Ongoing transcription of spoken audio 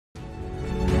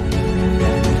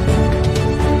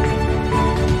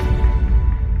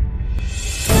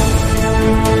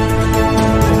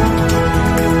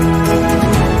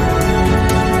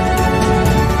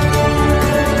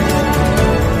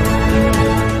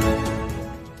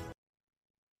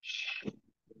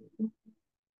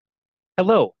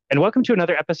Hello, and welcome to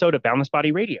another episode of Boundless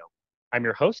Body Radio. I'm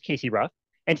your host, Casey Ruff,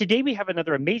 and today we have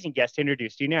another amazing guest to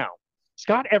introduce to you now.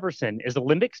 Scott Everson is a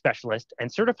limbic specialist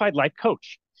and certified life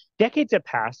coach. Decades have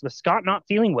passed with Scott not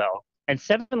feeling well, and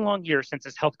 7 long years since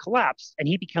his health collapsed and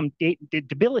he became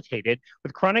debilitated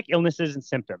with chronic illnesses and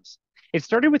symptoms. It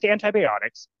started with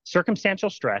antibiotics,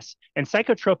 circumstantial stress, and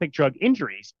psychotropic drug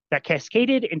injuries that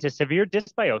cascaded into severe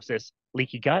dysbiosis,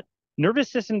 leaky gut,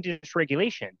 nervous system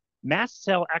dysregulation, mast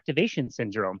cell activation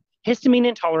syndrome, histamine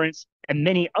intolerance, and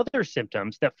many other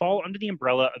symptoms that fall under the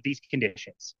umbrella of these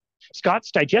conditions.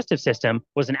 Scott's digestive system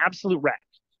was an absolute wreck,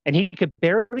 and he could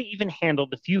barely even handle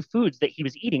the few foods that he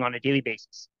was eating on a daily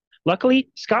basis. Luckily,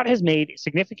 Scott has made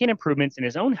significant improvements in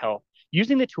his own health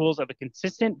using the tools of a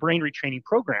consistent brain retraining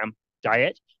program,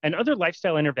 diet, and other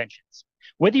lifestyle interventions.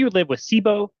 Whether you live with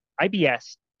SIBO,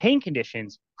 IBS, pain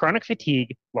conditions, chronic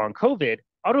fatigue, long COVID,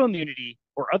 autoimmunity,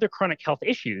 or other chronic health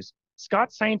issues,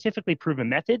 Scott's scientifically proven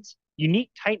methods, unique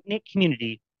tight knit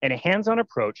community, and a hands on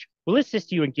approach will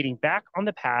assist you in getting back on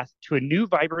the path to a new,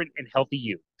 vibrant, and healthy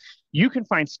you. You can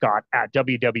find Scott at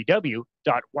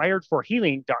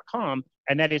www.wiredforhealing.com,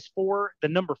 and that is for the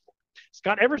number four.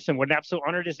 Scott Everson, what an absolute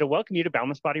honor it is to welcome you to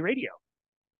Boundless Body Radio.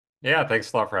 Yeah,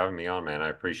 thanks a lot for having me on, man. I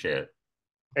appreciate it.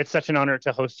 It's such an honor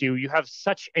to host you. You have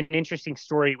such an interesting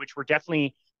story, which we're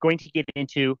definitely going to get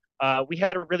into. We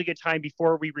had a really good time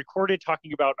before we recorded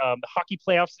talking about the hockey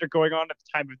playoffs that are going on at the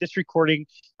time of this recording.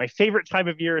 My favorite time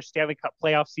of year is Stanley Cup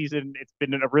playoff season. It's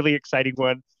been a really exciting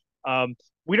one.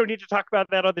 We don't need to talk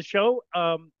about that on the show.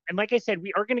 And like I said,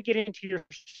 we are going to get into your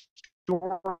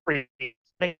story.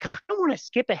 I kind of want to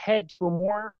skip ahead to a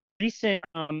more recent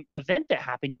event that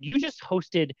happened. You just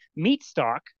hosted Meat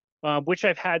Stock, which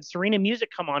I've had Serena Music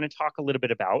come on and talk a little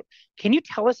bit about. Can you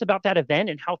tell us about that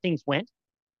event and how things went?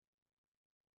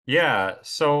 Yeah,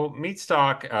 so meat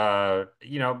stock,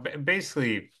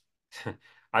 basically,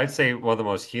 I'd say one of the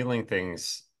most healing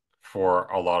things for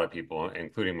a lot of people,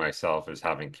 including myself, is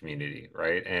having community,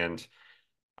 right? And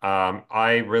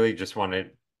I really just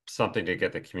wanted something to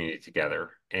get the community together.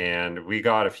 And we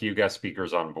got a few guest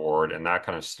speakers on board, and that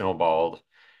kind of snowballed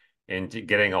into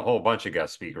getting a whole bunch of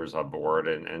guest speakers on board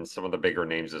and some of the bigger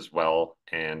names as well.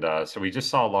 And so we just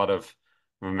saw a lot of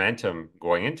momentum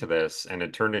going into this, and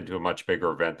it turned into a much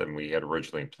bigger event than we had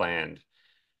originally planned.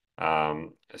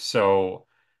 So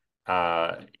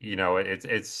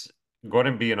it's going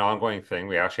to be an ongoing thing.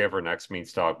 We actually have our next meat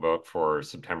stock book for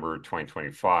September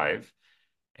 2025.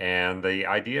 And the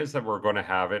idea is that we're going to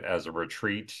have it as a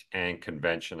retreat and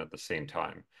convention at the same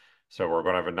time. So we're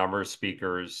going to have a number of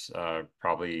speakers,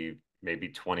 probably maybe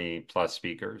 20 plus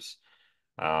speakers.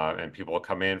 And people will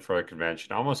come in for a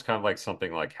convention, almost kind of like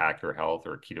something like Hack Your Health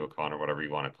or KetoCon or whatever you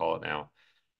want to call it now,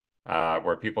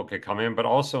 where people could come in, but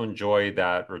also enjoy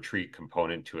that retreat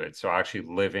component to it. So actually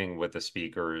living with the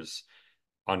speakers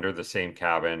under the same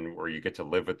cabin where you get to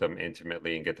live with them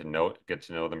intimately and get to know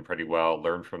them pretty well,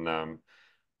 learn from them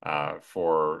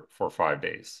for 5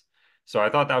 days. So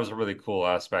I thought that was a really cool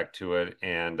aspect to it.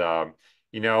 And I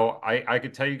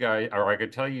could tell you guys, or I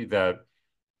could tell you that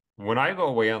when I go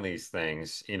away on these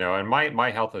things, and my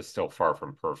health is still far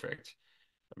from perfect,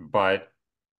 but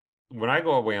when I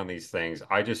go away on these things,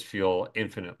 I just feel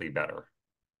infinitely better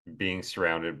being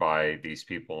surrounded by these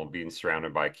people and being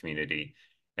surrounded by community.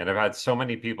 And I've had so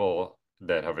many people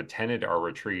that have attended our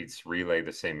retreats relay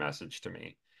the same message to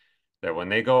me that when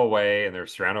they go away and they're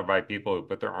surrounded by people who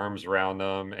put their arms around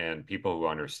them and people who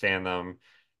understand them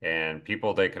and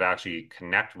people they could actually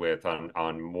connect with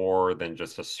on more than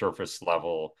just a surface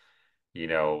level,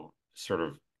 sort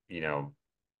of,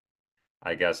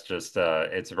 I guess just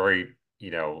it's a very,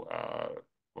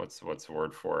 what's the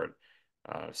word for it?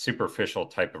 Superficial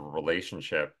type of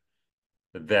relationship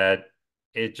that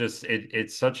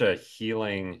it's such a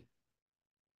healing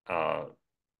uh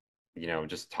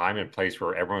just time and place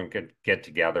where everyone could get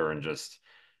together and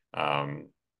um,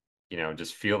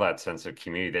 just feel that sense of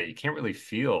community that you can't really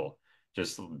feel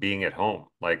just being at home.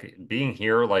 Like being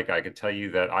here, like I could tell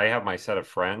you that I have my set of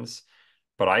friends,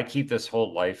 but I keep this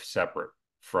whole life separate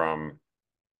from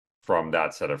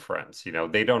that set of friends.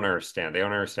 They don't understand. They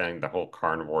don't understand the whole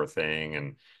carnivore thing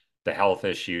and the health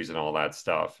issues and all that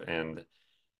stuff. And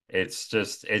it's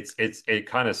just it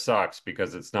kind of sucks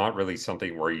because it's not really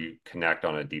something where you connect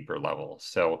on a deeper level.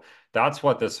 So that's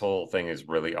what this whole thing is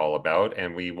really all about.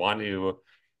 And we want to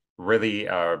really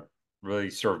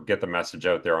sort of get the message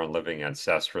out there on living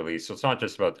ancestrally. So it's not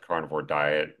just about the carnivore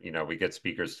diet. We get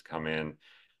speakers to come in,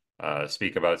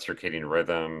 speak about circadian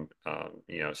rhythm,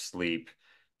 sleep,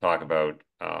 talk about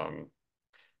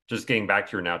just getting back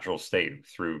to your natural state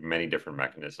through many different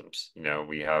mechanisms.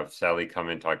 We have Sally come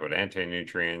in, talk about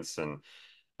anti-nutrients and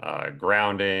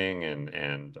grounding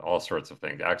and all sorts of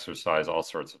things, exercise, all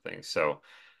sorts of things. So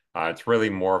it's really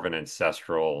more of an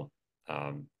ancestral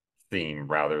um, theme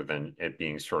rather than it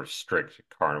being sort of strict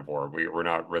carnivore. We're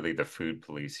not really the food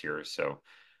police here. So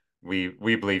we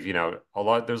believe, there's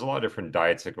a lot of different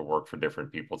diets that could work for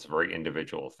different people. It's a very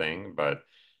individual thing, but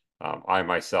I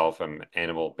myself am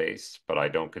animal based, but I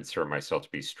don't consider myself to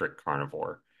be strict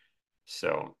carnivore.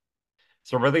 So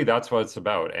so really that's what it's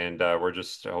about. And we're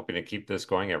just hoping to keep this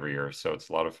going every year. So it's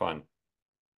a lot of fun.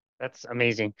 That's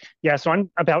amazing. Yeah, so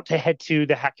I'm about to head to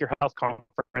the Hack Your Health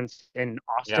conference in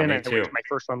Yeah, Austin. me I went to too. my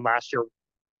first one last year.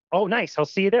 Oh, nice. I'll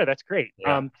see you there. That's great.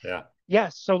 Yeah, yeah. Yeah,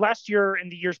 so last year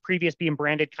and the years previous being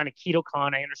branded kind of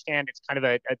KetoCon, I understand it's kind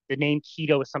of the name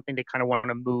keto is something they kind of want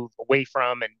to move away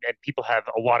from, and people have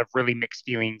a lot of really mixed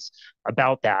feelings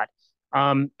about that.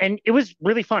 And it was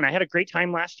really fun. I had a great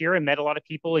time last year and met a lot of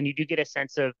people, and you do get a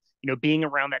sense of, being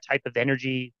around that type of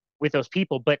energy with those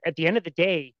people. But at the end of the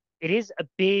day, it is a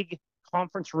big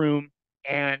conference room,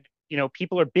 and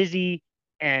people are busy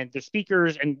and the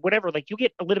speakers and whatever. Like you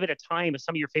get a little bit of time with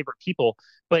some of your favorite people,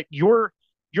 but your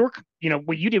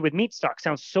what you did with meat stock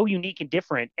sounds so unique and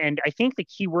different, and I think the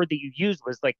key word that you used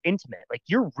was like intimate. Like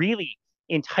you're really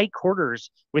in tight quarters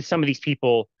with some of these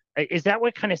people. Is that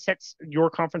what kind of sets your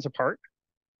conference apart?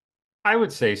 I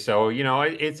would say so.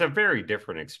 It's a very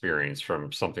different experience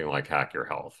from something like Hack Your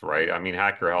Health, right? I mean,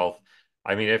 Hack Your Health,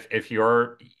 I mean, if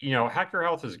you're, Hack Your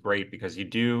Health is great because you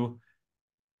do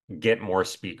get more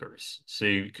speakers. So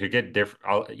you could get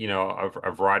different,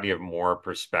 a variety of more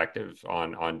perspectives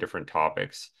on different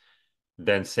topics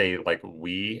than say like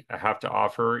we have to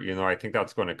offer. I think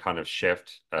that's going to kind of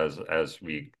shift as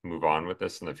we move on with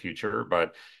this in the future.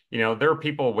 But there are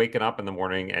people waking up in the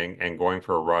morning and going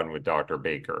for a run with Dr.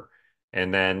 Baker.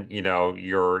 And then,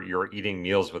 you're eating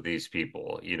meals with these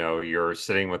people, you're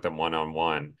sitting with them one on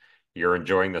one, you're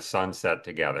enjoying the sunset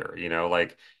together,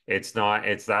 like it's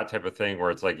that type of thing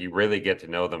where it's like you really get to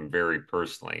know them very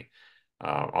personally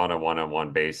on a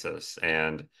one-on-one basis.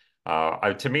 And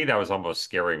to me, that was almost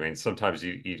scary. I mean, sometimes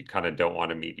you kind of don't want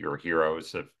to meet your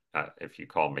heroes if you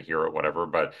call them a hero, whatever.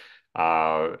 But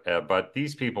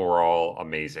these people were all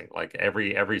amazing. Like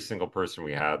every single person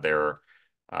we had there,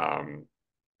 um,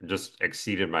 just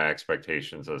exceeded my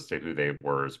expectations as to who they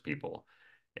were as people.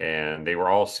 And they were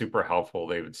all super helpful.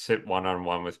 They would sit one on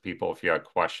one with people if you had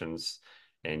questions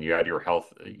and you had your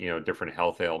health, different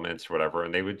health ailments or whatever.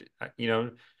 And they would,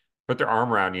 put their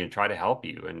arm around you and try to help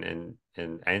you and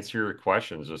answer your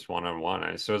questions just one on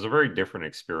one. So it was a very different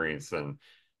experience than,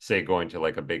 say, going to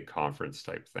like a big conference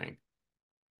type thing.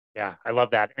 Yeah, I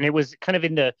love that. And it was kind of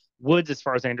in the woods, as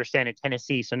far as I understand, in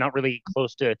Tennessee, so not really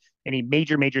close to any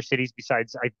major cities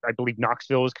besides, I believe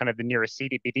Knoxville was kind of the nearest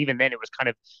city. But even then, it was kind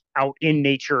of out in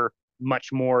nature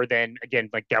much more than, again,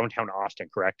 like downtown Austin,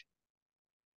 correct?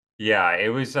 Yeah, it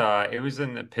was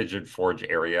in the Pigeon Forge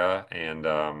area,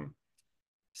 and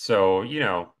so you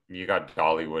got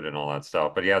Dollywood and all that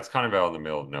stuff. But yeah, it's kind of out in the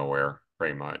middle of nowhere,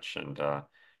 pretty much. And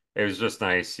it was just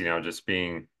nice, just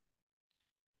being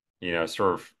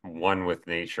sort of one with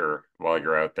nature while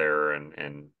you're out there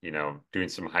and doing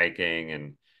some hiking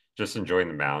and just enjoying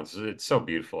the mountains. It's so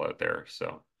beautiful out there.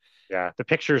 So Yeah, the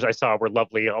pictures I saw were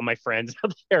lovely. All my friends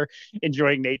out there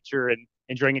enjoying nature and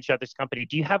enjoying each other's company.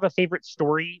 Do you have a favorite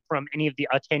story from any of the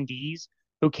attendees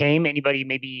who came? Anybody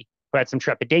maybe who had some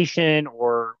trepidation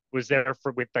or was there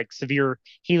for with like severe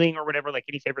healing or whatever? Like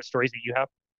any favorite stories that you have?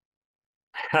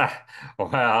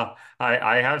 well,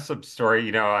 I have some story,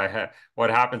 what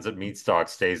happens at Meatstock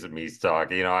stays at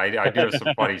Meatstock. I do have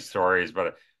some funny stories,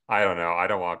 but I don't know. I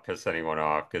don't want to piss anyone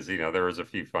off because there was a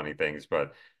few funny things,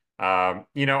 but I'd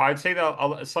say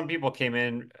that some people came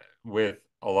in with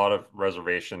a lot of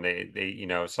reservation.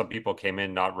 Some people came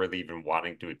in not really even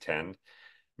wanting to attend.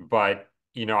 But,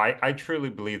 I truly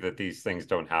believe that these things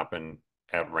don't happen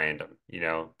at random.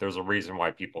 There's a reason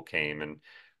why people came. And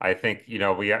I think,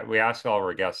 we ask all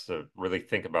our guests to really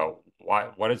think about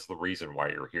what is the reason why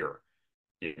you're here?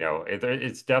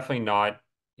 It's definitely not,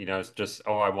 it's just,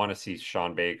 oh, I want to see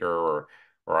Sean Baker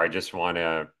or I just want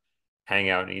to hang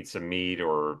out and eat some meat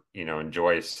or,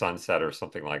 enjoy a sunset or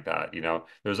something like that.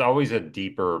 There's always a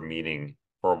deeper meaning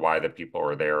for why the people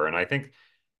are there. And I think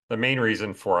the main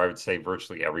reason for, I would say,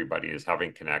 virtually everybody is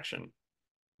having connection.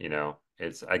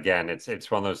 It's again,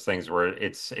 it's one of those things where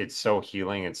it's so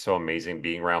healing, it's so amazing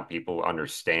being around people who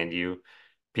understand you,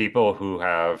 people who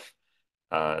have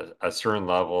a certain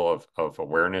level of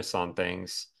awareness on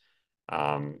things,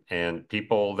 and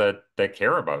people that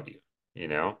care about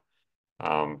you,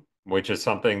 which is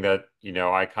something that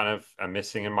I kind of am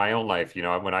missing in my own life.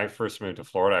 When I first moved to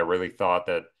Florida, I really thought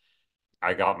that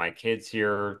I got my kids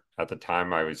here. At the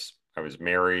time I was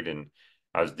married and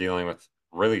I was dealing with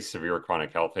really severe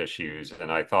chronic health issues.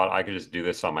 And I thought I could just do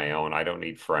this on my own. I don't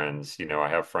need friends. I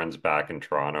have friends back in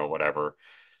Toronto, whatever.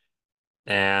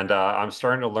 And I'm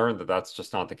starting to learn that that's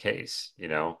just not the case. We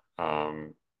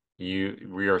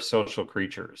are social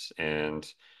creatures, and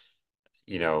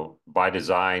by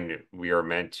design, we are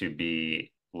meant to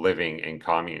be living in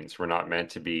communes. We're not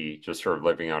meant to be just sort of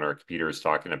living on our computers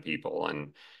talking to people.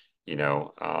 And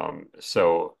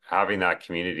so having that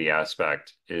community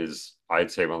aspect is,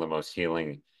 I'd say, one of the most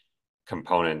healing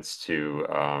components to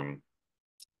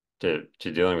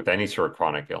dealing with any sort of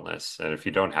chronic illness. And if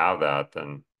you don't have that,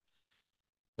 then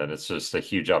it's just a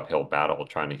huge uphill battle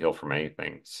trying to heal from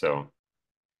anything. So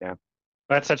Yeah.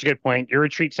 That's such a good point. Your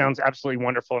retreat sounds absolutely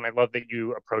wonderful, and I love that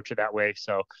you approach it that way.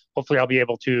 So hopefully, I'll be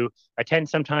able to attend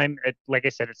sometime. Like I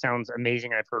said, it sounds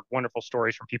amazing. I've heard wonderful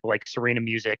stories from people like Serena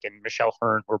Music and Michelle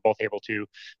Hearn, who were both able to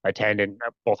attend and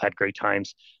both had great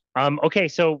times. Okay,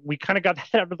 so we kind of got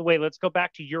that out of the way. Let's go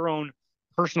back to your own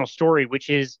personal story, which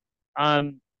is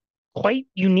um, quite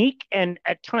unique and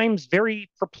at times very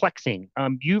perplexing.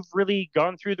 You've really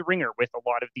gone through the ringer with a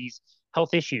lot of these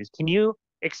health issues. Can you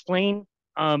explain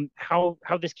how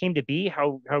this came to be,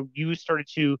 how you started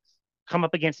to come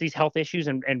up against these health issues,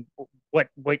 and what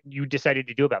you decided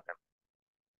to do about them?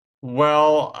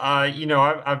 well,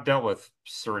 I've dealt with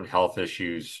certain health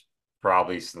issues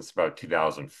probably since about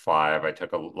 2005. I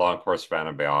took a long course of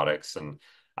antibiotics, and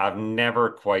I've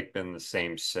never quite been the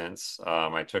same since.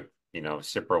 I took,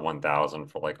 Cipro 1000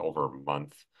 for like over a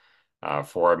month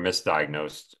for a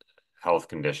misdiagnosed health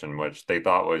condition, which they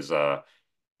thought was an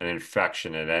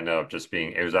infection. It ended up just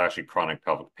being, it was actually chronic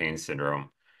pelvic pain syndrome.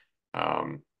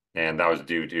 Um, and that was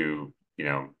due to,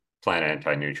 plant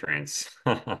anti-nutrients.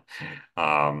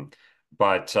 Um,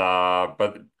 but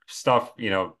stuff,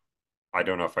 I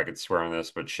don't know if I could swear on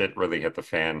this, but shit really hit the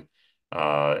fan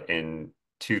in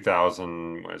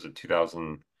 2000, what is it,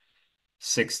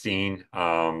 2016.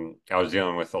 I was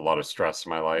dealing with a lot of stress in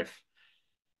my life.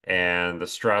 And the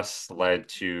stress led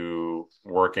to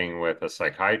working with a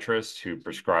psychiatrist who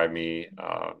prescribed me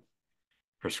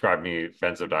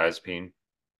benzodiazepine,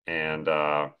 and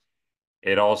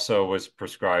it also was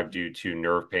prescribed due to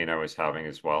nerve pain I was having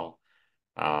as well.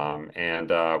 And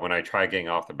when I tried getting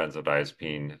off the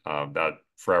benzodiazepine, that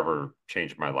forever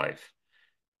changed my life.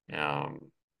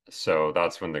 Um, so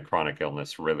that's when the chronic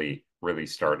illness really, really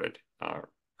started,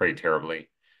 pretty terribly.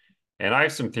 And I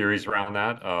have some theories around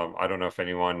that. I don't know if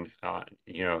anyone,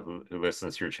 who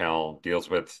listens to your channel deals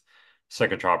with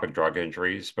psychotropic drug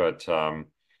injuries, but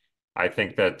I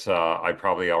think that I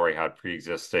probably already had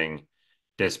pre-existing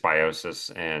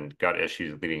dysbiosis and gut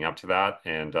issues leading up to that.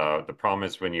 And the problem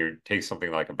is when you take something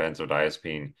like a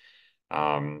benzodiazepine,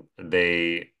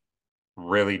 they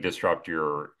really disrupt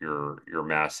your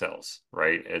mast cells,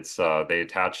 right? It's they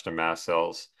attach to mast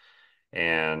cells,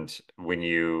 and when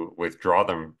you withdraw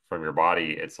them from your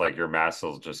body, it's like your mast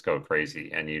cells just go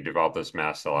crazy, and you develop this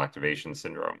mast cell activation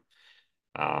syndrome,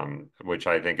 which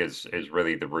I think is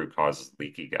really the root cause of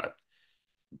leaky gut.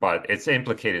 But it's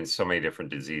implicated in so many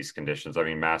different disease conditions. I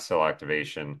mean, mast cell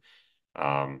activation,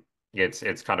 um,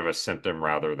 it's kind of a symptom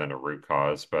rather than a root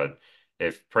cause. But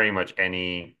if pretty much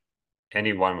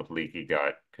anyone with leaky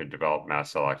gut could develop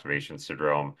mast cell activation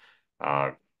syndrome,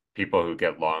 uh, people who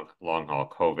get long haul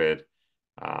COVID,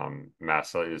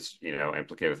 mast cell is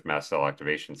implicated with mast cell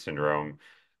activation syndrome,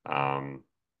 um,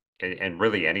 and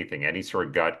really anything, any sort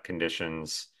of gut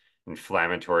conditions,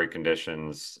 inflammatory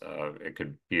conditions. It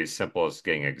could be as simple as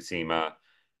getting eczema.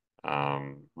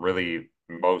 Really,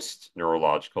 most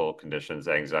neurological conditions,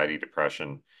 anxiety,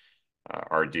 depression,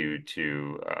 are due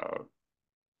to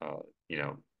uh,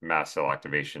 mast cell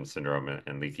activation syndrome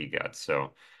and leaky gut.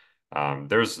 So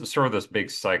there's sort of this big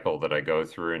cycle that I go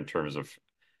through in terms of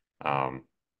um,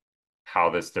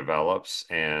 how this develops.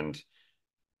 And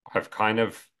I've kind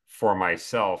of, for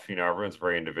myself, everyone's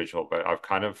very individual, but I've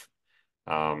kind of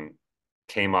um,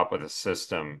 came up with a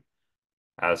system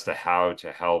as to how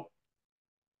to help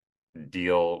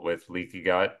deal with leaky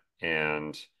gut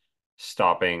and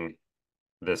stopping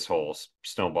this whole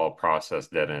snowball process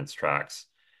dead in its tracks.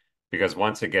 Because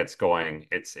once it gets going,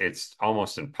 it's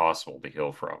almost impossible to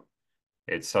heal from.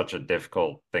 It's such a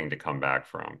difficult thing to come back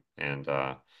from. And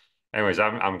anyways,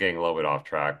 I'm getting a little bit off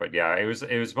track, but yeah, it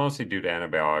was mostly due to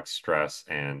antibiotics, stress,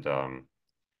 and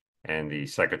the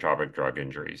psychotropic drug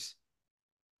injuries.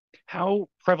 How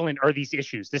prevalent are these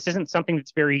issues? This isn't something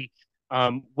that's very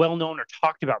well known or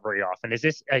talked about very often. Is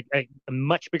this a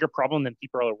much bigger problem than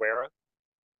people are aware of?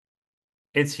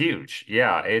 It's huge.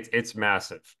 Yeah, it's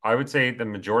massive. I would say the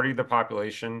majority of the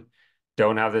population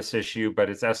don't have this issue,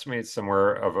 but it's estimated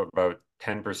somewhere of about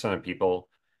 10% of people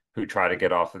who try to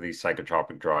get off of these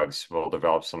psychotropic drugs will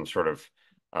develop some sort of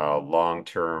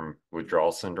long-term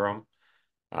withdrawal syndrome.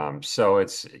 So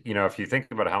it's, if you think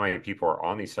about how many people are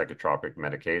on these psychotropic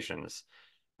medications,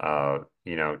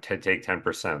 to take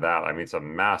 10% of that, I mean, it's a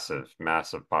massive,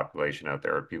 massive population out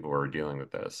there of people who are dealing with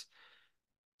this.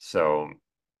 So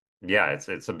yeah,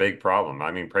 it's a big problem.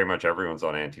 I mean, pretty much everyone's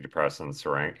on antidepressants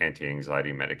or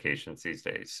anti-anxiety medications these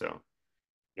days. So,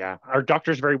 Yeah. Are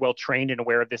doctors very well trained and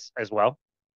aware of this as well?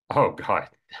 oh God,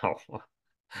 no,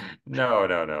 no,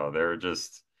 no, no.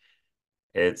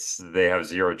 They have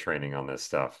zero training on this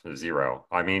stuff. Zero.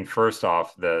 I mean, first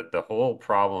off, the whole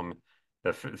problem,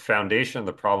 the foundation of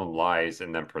the problem lies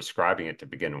in them prescribing it to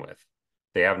begin with.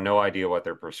 They have no idea what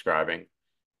they're prescribing.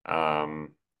 And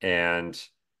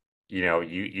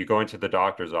you go into the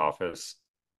doctor's office,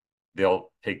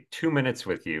 they'll take 2 minutes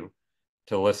with you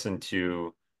to listen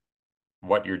to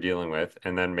what you're dealing with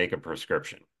and then make a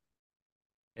prescription.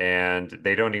 And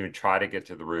they don't even try to get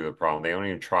to the root of the problem. They don't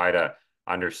even try to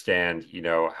understand,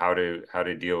 how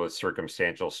to deal with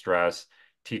circumstantial stress,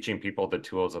 teaching people the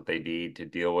tools that they need to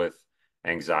deal with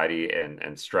anxiety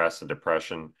and stress and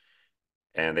depression.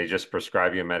 And they just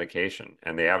prescribe you a medication,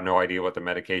 and they have no idea what the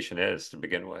medication is to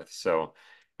begin with. So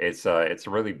it's a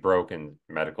really broken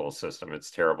medical system.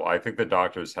 It's terrible. I think the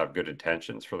doctors have good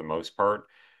intentions for the most part,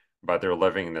 but they're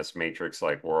living in this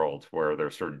matrix-like world where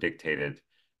they're sort of dictated.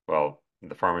 Well,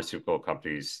 the pharmaceutical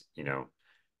companies,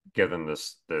 give them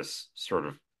this sort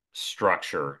of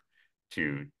structure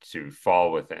to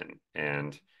fall within,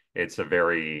 and it's a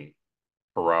very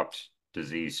corrupt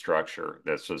disease structure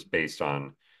that's just based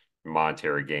on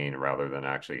monetary gain rather than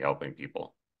actually helping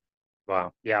people.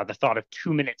 Wow. Yeah. The thought of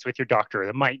 2 minutes with your doctor,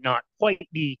 that might not quite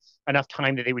be enough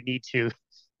time that they would need to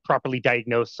properly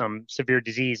diagnose some severe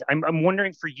disease. I'm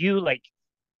wondering for you, like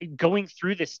going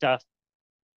through this stuff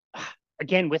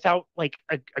again without like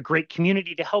a great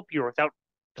community to help you, or without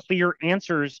clear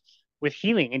answers with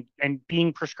healing, and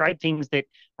being prescribed things that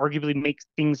arguably makes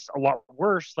things a lot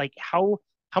worse. Like how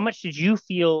much did you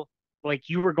feel like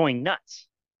you were going nuts?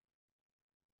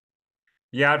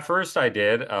 Yeah, at first I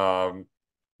did.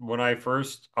 When I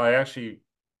actually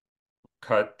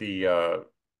cut the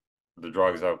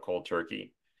drugs out cold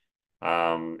turkey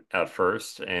at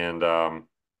first, and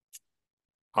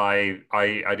I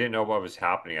didn't know what was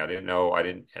happening. I didn't know.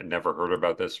 Had never heard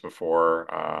about this before.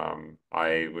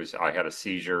 I had a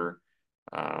seizure.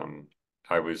 Um,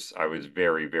 I was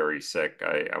very, very sick.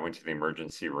 I went to the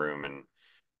emergency room,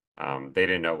 and they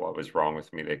didn't know what was wrong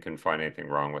with me. They couldn't find anything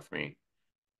wrong with me.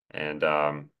 And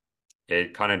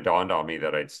it kind of dawned on me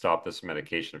that I'd stopped this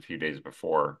medication a few days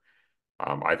before.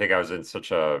 I think I was in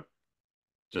just a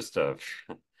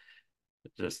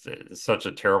just such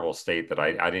a terrible state that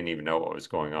I didn't even know what was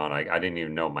going on. I didn't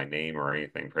even know my name or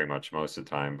anything pretty much most of the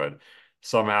time. But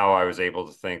somehow I was able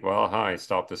to think, well, I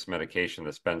stopped this medication,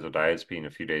 this benzodiazepine,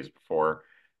 a few days before.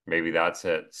 Maybe that's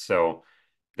it. So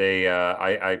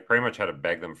I pretty much had to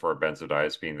beg them for a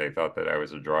benzodiazepine. They thought that I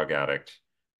was a drug addict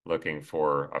looking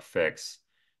for a fix,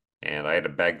 and I had to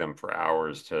beg them for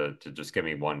hours to just give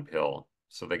me one pill.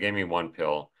 So they gave me one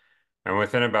pill, and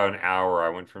within about an hour, I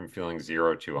went from feeling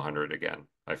 0 to 100 again.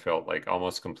 I felt like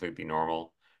almost completely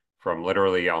normal, from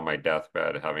literally on my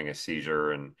deathbed having a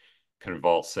seizure and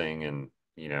convulsing and,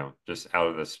 just out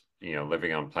of this,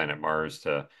 living on planet Mars,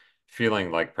 to feeling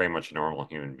like pretty much a normal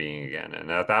human being again. And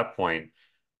at that point,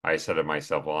 I said to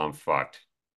myself, well, I'm fucked.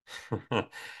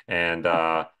 And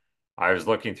I was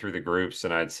looking through the groups,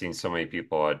 and I'd seen so many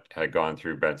people had gone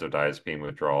through benzodiazepine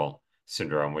withdrawal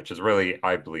syndrome, which is really,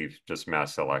 I believe, just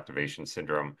mast cell activation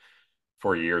syndrome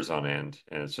for years on end.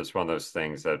 And it's just one of those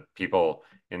things that people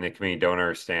in the community don't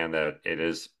understand, that it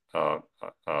is a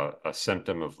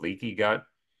symptom of leaky gut.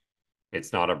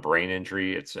 It's not a brain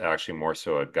injury. It's actually more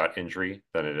so a gut injury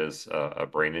than it is a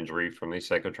brain injury from these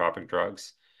psychotropic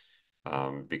drugs,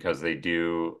 because they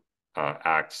do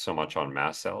act so much on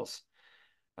mast cells.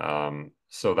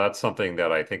 So that's something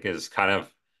that I think is kind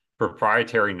of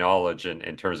proprietary knowledge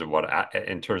in terms of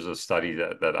in terms of study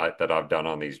that I've done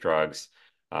on these drugs,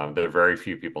 that very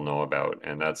few people know about,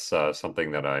 and that's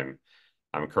something that I'm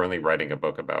currently writing a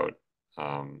book about,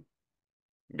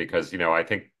 because I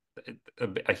think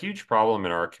a huge problem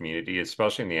in our community,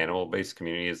 especially in the animal-based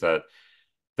community, is that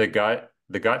the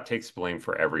gut takes blame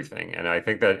for everything. And I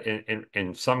think that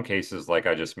in some cases, like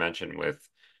I just mentioned with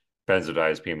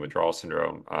benzodiazepine withdrawal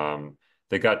syndrome,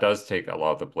 the gut does take a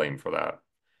lot of the blame for that.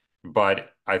 But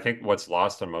I think what's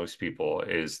lost on most people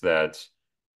is that,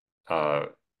 uh,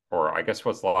 or I guess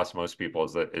what's lost on most people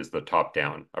is the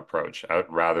top-down approach,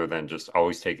 rather than just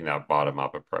always taking that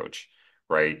bottom-up approach,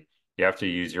 right? You have to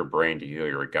use your brain to heal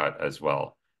your gut as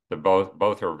well. The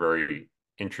both are very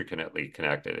intricately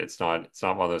connected. It's not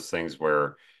one of those things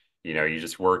where you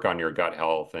just work on your gut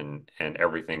health and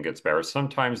everything gets better.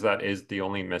 Sometimes that is the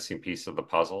only missing piece of the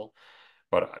puzzle.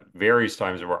 But various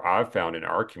times where I've found in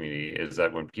our community is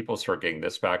that when people start getting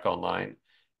this back online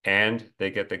and they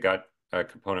get the gut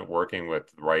component working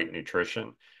with the right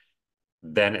nutrition,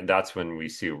 then that's when we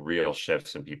see real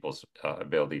shifts in people's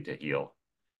ability to heal.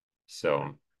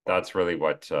 So that's really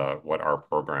what our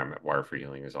program at Wire for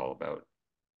Healing is all about.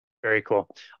 Very cool.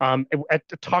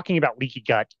 Talking about leaky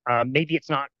gut, maybe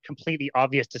it's not completely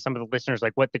obvious to some of the listeners,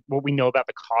 like what we know about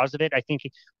the cause of it. I think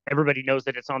everybody knows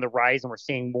that it's on the rise, and we're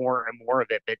seeing more and more of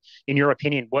it. But in your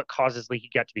opinion, what causes leaky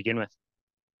gut to begin with?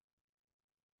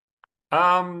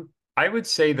 I would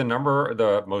say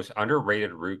the most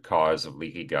underrated root cause of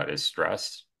leaky gut is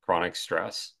stress, chronic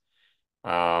stress.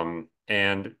 And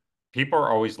people are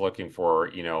always looking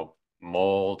for,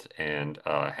 mold and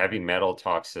heavy metal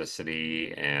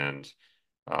toxicity and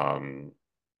um,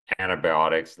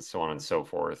 antibiotics and so on and so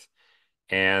forth.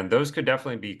 And those could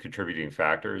definitely be contributing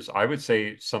factors. I would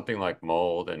say something like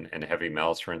mold and heavy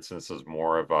metals, for instance, is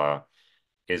more of a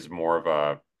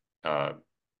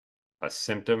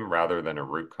symptom rather than a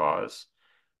root cause.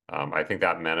 I think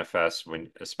that manifests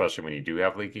especially when you do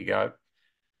have leaky gut.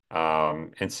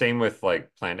 And same with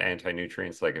like plant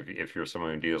anti-nutrients. Like if you're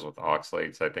someone who deals with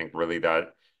oxalates, I think really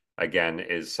that again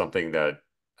is something that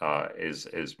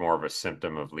is more of a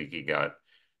symptom of leaky gut.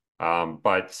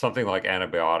 But something like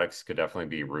antibiotics could definitely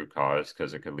be root cause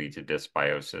because it could lead to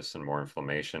dysbiosis and more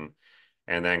inflammation.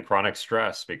 And then chronic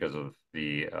stress because of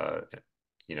the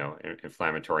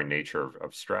inflammatory nature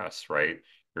of stress, right?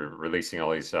 You're releasing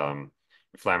all these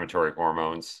inflammatory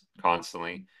hormones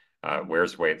constantly,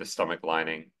 wears away the stomach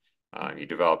lining. You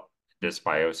develop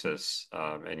dysbiosis,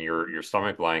 and your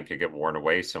stomach lining could get worn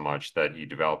away so much that you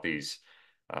develop these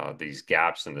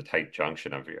gaps in the tight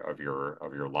junction of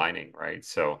your lining, right?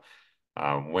 So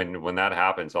when that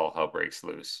happens, all hell breaks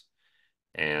loose,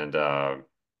 and uh,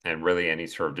 and really any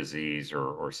sort of disease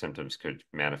or symptoms could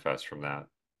manifest from that.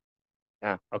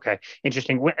 Yeah. Okay.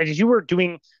 Interesting. As you were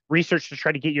doing research to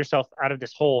try to get yourself out of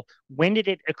this hole, when did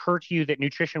it occur to you that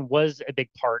nutrition was a big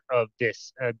part of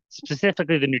this,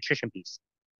 specifically the nutrition piece?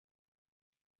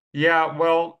 Yeah,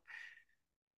 well,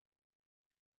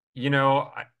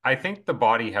 I think the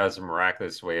body has a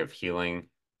miraculous way of healing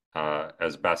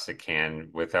as best it can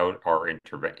without our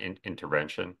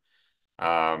intervention.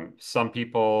 Some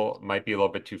people might be a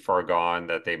little bit too far gone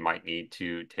that they might need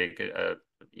to take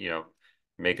you know,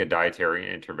 make a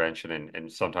dietary intervention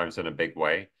and sometimes in a big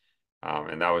way.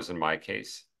 And that was in my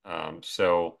case.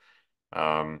 So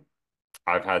um,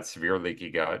 I've had severe leaky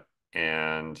gut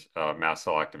and mast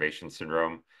cell activation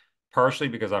syndrome, partially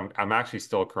because I'm actually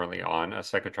still currently on a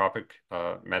psychotropic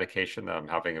medication that I'm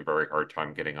having a very hard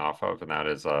time getting off of, and that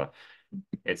is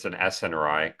it's an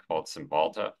SNRI called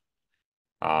Cymbalta,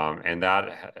 and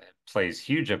that plays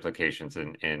huge implications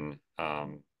in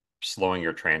slowing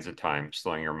your transit time,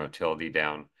 slowing your motility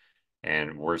down,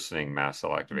 and worsening mast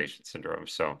cell activation syndrome.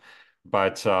 So,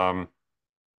 but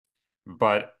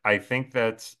but I think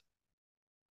that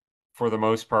for the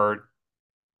most part,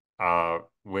 uh,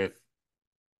 with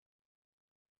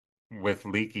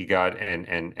leaky gut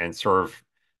and sort of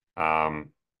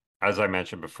as I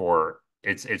mentioned before,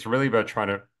 it's really about trying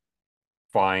to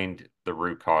find the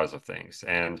root cause of things.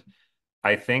 And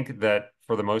I think that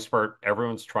for the most part,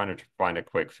 everyone's trying to find a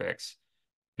quick fix.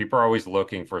 People are always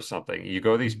looking for something. You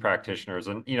go to these practitioners,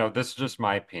 and this is just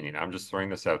my opinion. I'm just throwing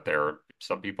this out there.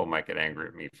 Some people might get angry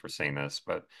at me for saying this,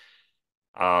 but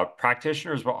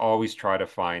practitioners will always try to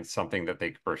find something that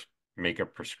they can make a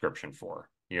prescription for,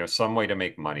 some way to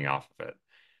make money off of it.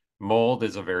 Mold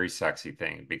is a very sexy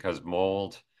thing because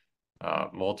mold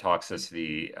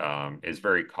toxicity is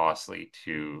very costly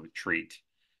to treat.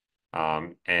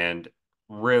 And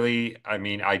really, I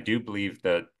mean, I do believe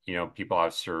that, people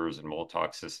have SIRS and mold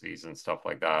toxicities and stuff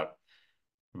like that.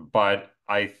 But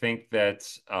I think that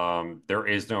there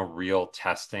is no real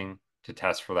testing to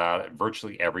test for that.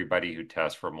 Virtually everybody who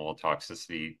tests for mold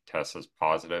toxicity tests as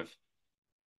positive.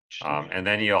 And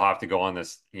then you'll have to go on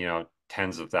this,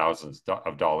 tens of thousands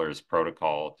of dollars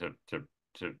protocol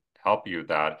to help you with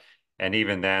that. And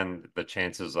even then, the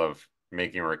chances of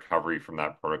making a recovery from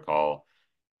that protocol,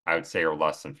 I would say, are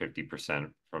less than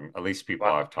 50% from at least people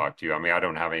Wow. I've talked to. I mean, I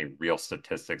don't have any real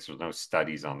statistics. There's no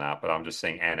studies on that, but I'm just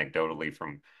saying anecdotally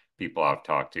from people I've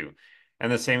talked to.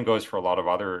 And the same goes for a lot of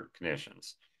other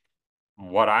conditions.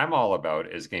 What I'm all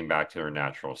about is getting back to their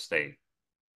natural state,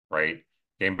 right?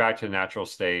 Getting back to the natural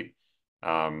state,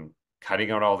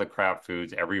 cutting out all the crap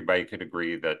foods. Everybody could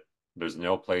agree that There's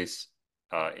no place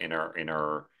in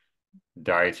our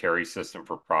dietary system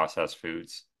for processed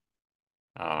foods.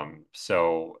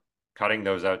 So cutting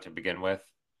those out to begin with,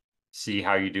 see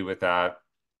how you do with that.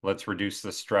 Let's reduce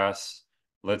the stress.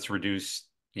 Let's reduce,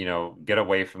 get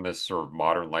away from this sort of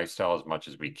modern lifestyle as much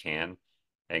as we can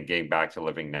and getting back to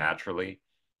living naturally.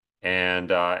 And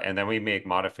then we make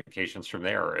modifications from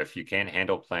there. If you can't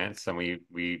handle plants, then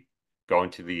we go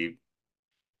into the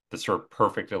sort of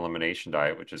perfect elimination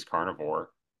diet, which is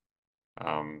carnivore,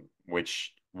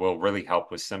 which will really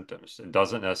help with symptoms. It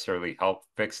doesn't necessarily help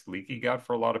fix leaky gut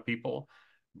for a lot of people,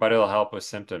 but it'll help with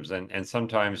symptoms. And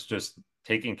sometimes just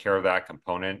taking care of that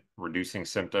component, reducing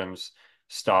symptoms,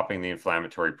 stopping the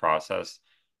inflammatory process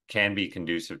can be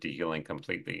conducive to healing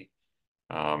completely.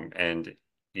 And,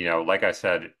 like I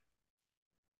said,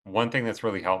 one thing that's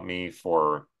really helped me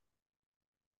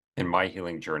in my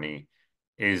healing journey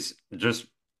is just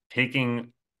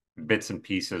taking bits and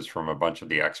pieces from a bunch of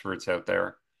the experts out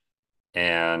there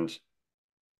and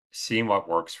seeing what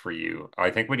works for you. I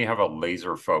think when you have a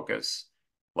laser focus,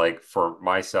 like for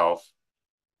myself,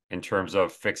 in terms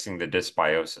of fixing the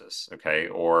dysbiosis, okay,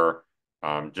 or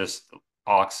just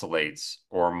oxalates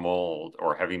or mold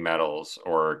or heavy metals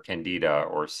or candida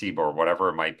or SIBO or whatever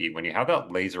it might be, when you have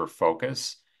that laser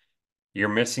focus, you're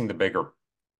missing the bigger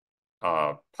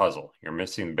puzzle. You're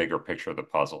missing the bigger picture of the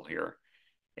puzzle here.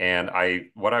 And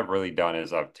what I've really done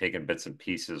is I've taken bits and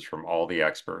pieces from all the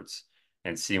experts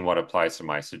and seen what applies to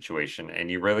my situation. And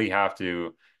you really have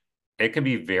to, it can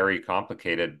be very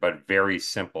complicated, but very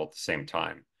simple at the same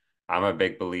time. I'm a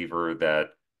big believer that,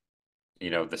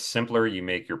 the simpler you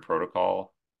make your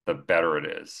protocol, the better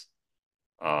it is.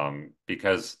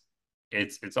 Because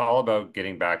it's all about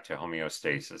getting back to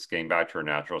homeostasis, getting back to our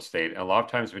natural state. And a lot of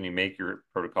times when you make your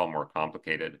protocol more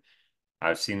complicated,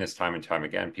 I've seen this time and time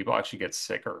again, people actually get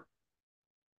sicker.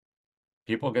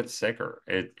 People get sicker.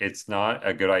 It's not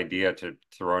a good idea to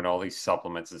throw in all these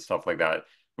supplements and stuff like that.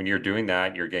 When you're doing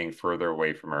that, you're getting further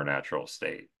away from our natural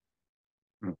state.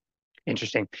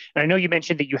 Interesting. And I know you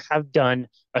mentioned that you have done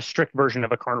a strict version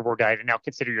of a carnivore diet and now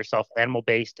consider yourself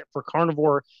animal-based. For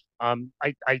carnivore,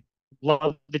 I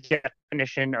love the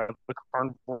definition of the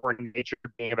carnivore in nature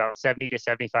being about 70 to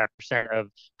 75% of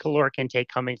caloric intake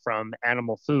coming from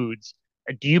animal foods.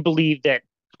 Do you believe that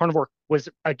carnivore was,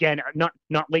 again, not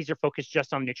laser focused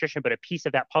just on nutrition, but a piece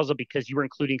of that puzzle because you were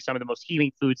including some of the most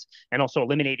healing foods and also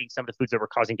eliminating some of the foods that were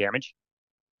causing damage?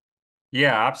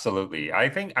 Yeah, absolutely. I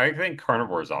think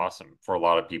carnivore is awesome for a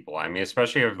lot of people. I mean,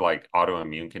 especially of like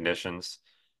autoimmune conditions.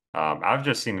 I've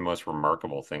just seen the most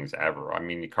remarkable things ever. I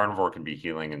mean, carnivore can be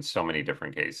healing in so many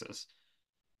different cases.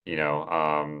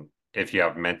 If you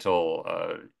have mental,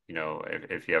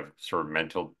 if you have sort of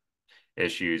mental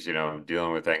issues,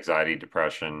 dealing with anxiety,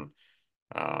 depression,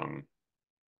 um,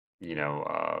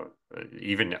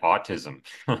 even autism,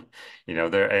 I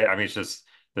mean, it's just,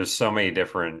 there's so many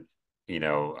different,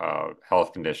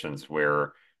 health conditions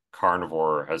where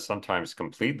carnivore has sometimes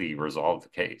completely resolved the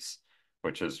case,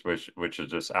 which is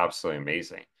just absolutely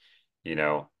amazing.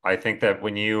 I think that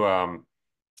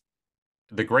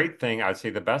the great thing, I'd say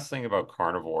the best thing about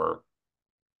carnivore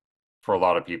for a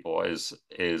lot of people is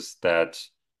that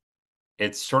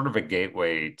it's sort of a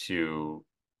gateway to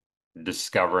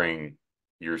discovering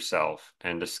yourself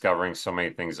and discovering so many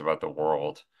things about the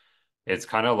world. It's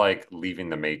kind of like leaving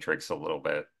the matrix a little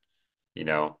bit, you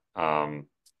know.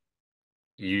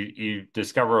 You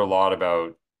discover a lot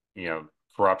about,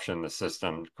 corruption in the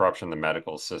system, corruption in the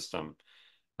medical system,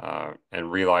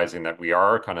 and realizing that we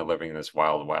are kind of living in this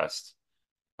wild west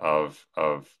of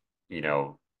you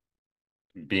know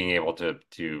being able to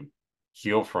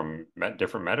heal from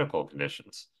different medical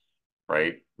conditions,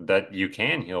 right? That you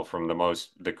can heal from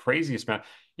the craziest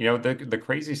the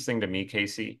craziest thing to me,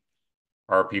 Casey,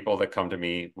 are people that come to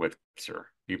me with cancer.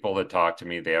 People that talk to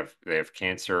me, they have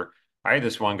cancer. I had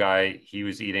this one guy, he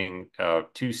was eating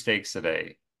 2 steaks a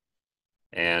day,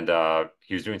 and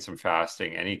he was doing some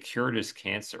fasting, and he cured his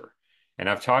cancer. And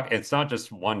I've talked, it's not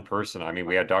just one person. I mean,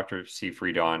 we had Dr.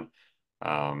 Seafried on.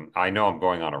 I know I'm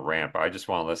going on a rant, but I just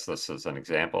want to list this as an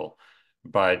example.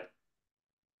 But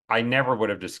I never would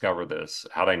have discovered this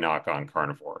had I not gone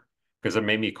carnivore, because it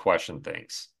made me question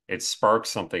things. It sparked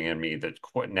something in me that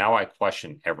now I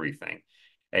question everything.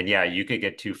 And yeah, you could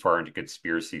get too far into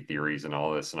conspiracy theories and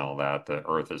all this and all that. The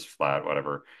earth is flat,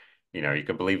 whatever. You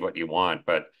can believe what you want,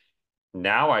 but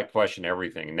now I question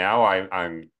everything. Now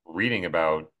I'm reading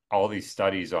about all these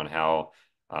studies on how,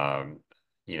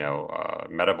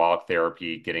 metabolic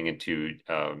therapy, getting into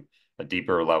a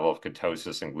deeper level of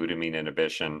ketosis and glutamine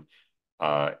inhibition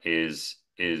is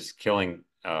killing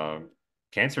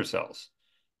cancer cells.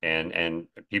 and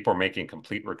people are making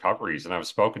complete recoveries. And I've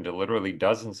spoken to literally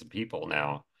dozens of people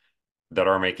now that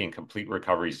are making complete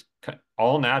recoveries,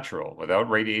 all natural, without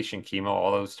radiation, chemo,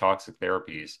 all those toxic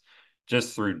therapies,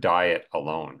 just through diet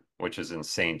alone, which is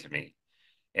insane to me.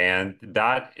 And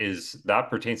that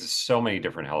pertains to so many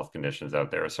different health conditions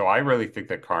out there. So I really think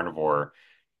that carnivore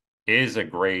is a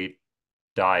great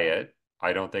diet.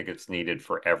 I don't think it's needed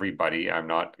for everybody. I'm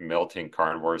not melting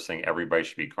carnivore saying everybody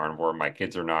should be carnivore. My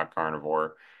kids are not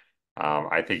carnivore.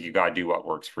 I think you got to do what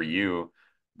works for you.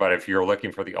 But if you're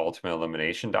looking for the ultimate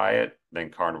elimination diet, then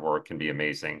carnivore can be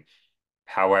amazing.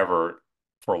 However,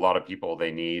 for a lot of people,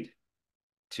 they need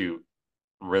to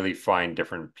really find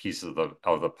different pieces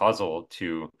of the puzzle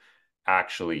to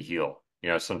actually heal.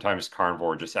 Sometimes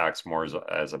carnivore just acts more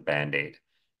as a band-aid.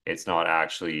 It's not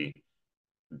actually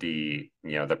the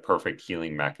perfect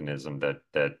healing mechanism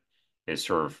that is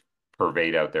sort of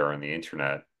pervade out there on the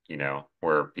internet,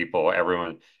 where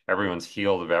everyone's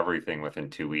healed of everything within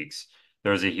 2 weeks.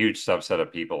 There's a huge subset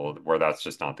of people where that's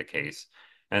just not the case.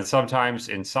 And sometimes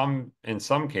in some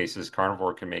cases,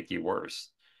 carnivore can make you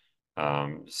worse.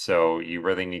 So you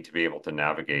really need to be able to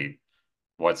navigate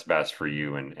what's best for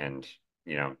you and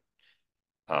you know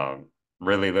um,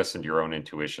 really listen to your own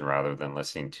intuition rather than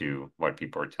listening to what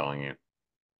people are telling you.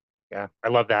 Yeah, I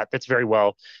love that. That's very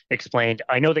well explained.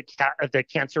 I know that the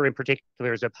cancer in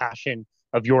particular is a passion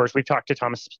of yours. We've talked to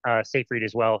Thomas Seyfried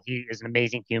as well. He is an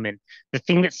amazing human. The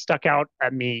thing that stuck out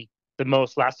at me the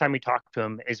most last time we talked to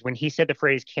him is when he said the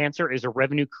phrase "cancer is a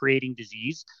revenue-creating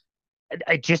disease."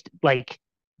 I just like,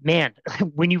 man,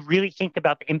 when you really think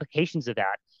about the implications of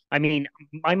that. I mean,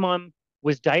 my mom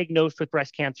was diagnosed with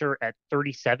breast cancer at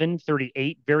 37,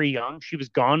 38, very young. She was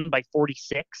gone by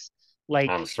 46. I'm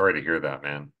Like, sorry to hear that,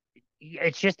 man.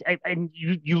 it's just, and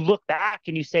you look back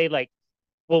and you say, like,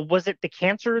 well, was it the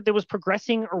cancer that was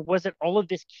progressing, or was it all of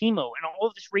this chemo and all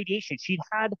of this radiation she'd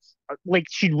had? Like,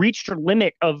 she'd reached her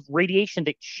limit of radiation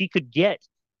that she could get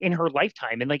in her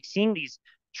lifetime, and like seeing these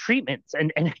treatments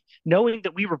and knowing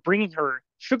that we were bringing her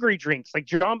sugary drinks like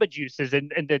Jamba juices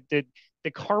and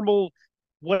the caramel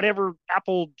whatever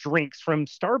apple drinks from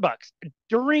Starbucks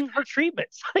during her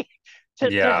treatments, like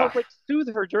to Yeah. help like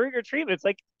soothe her during her treatments,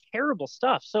 like terrible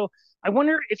stuff. So I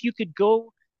wonder if you could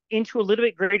go into a little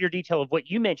bit greater detail of what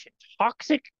you mentioned,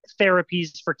 toxic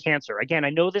therapies for cancer. Again, I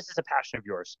know this is a passion of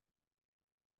yours.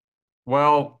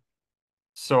 Well,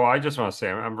 so I just want to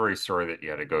say I'm very sorry that you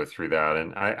had to go through that.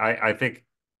 And I think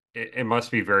it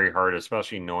must be very hard,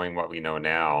 especially knowing what we know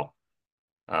now,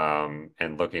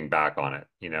 and looking back on it,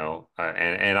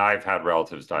 and I've had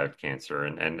relatives die of cancer,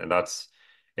 and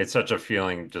it's such a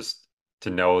feeling just to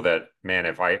know that, man,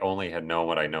 if I only had known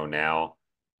what I know now,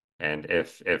 and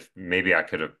if maybe I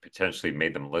could have potentially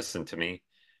made them listen to me,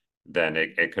 then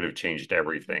it could have changed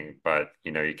everything. But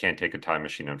you can't take a time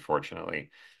machine, unfortunately.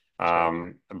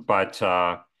 Sure. But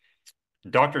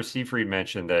Dr. Seyfried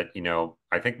mentioned that,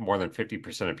 I think more than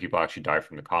 50% of people actually die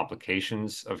from the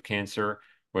complications of cancer,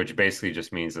 which basically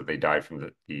just means that they died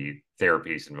from the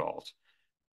therapies involved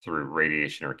through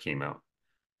radiation or chemo.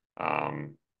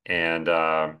 Um, and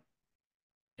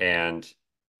and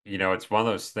it's one of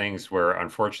those things where,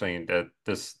 unfortunately, that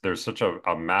there's such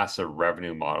a massive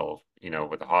revenue model,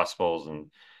 with the hospitals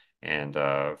and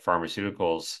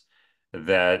pharmaceuticals,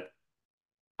 that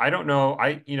I don't know.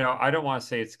 I don't want to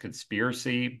say it's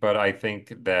conspiracy, but I think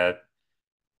that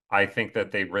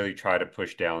they really try to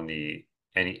push down the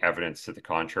any evidence to the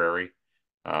contrary,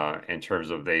 in terms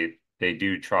of they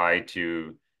do try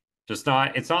to just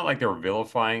not. It's not like they're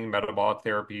vilifying metabolic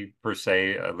therapy per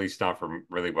se, at least not from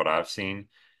really what I've seen.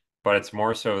 But it's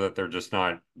more so that they're just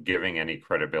not giving any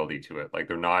credibility to it. Like,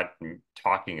 they're not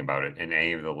talking about it in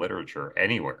any of the literature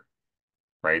anywhere,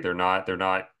 right? They're not,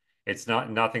 it's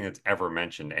not nothing that's ever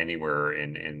mentioned anywhere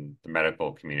in the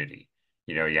medical community.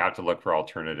 You have to look for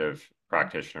alternative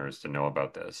practitioners to know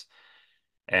about this.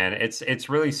 And it's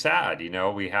really sad.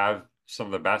 We have some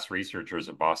of the best researchers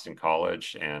at Boston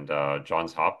College and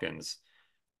Johns Hopkins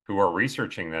who are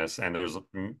researching this, and there's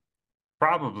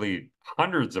probably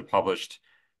hundreds of published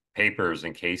papers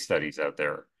and case studies out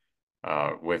there,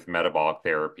 with metabolic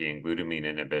therapy and glutamine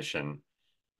inhibition.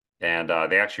 And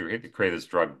they actually created this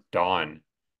drug, Dawn,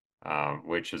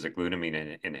 which is a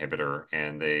glutamine inhibitor,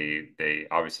 and they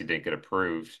obviously didn't get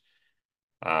approved,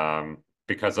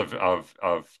 because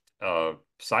of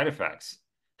side effects.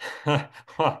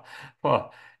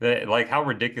 Well, like, how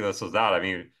ridiculous is that? I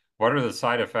mean, what are the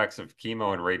side effects of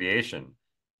chemo and radiation,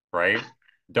 right?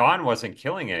 Dawn wasn't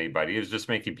killing anybody; it was just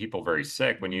making people very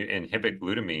sick. When you inhibit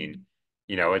glutamine,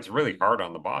 it's really hard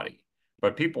on the body,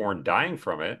 but people weren't dying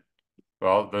from it.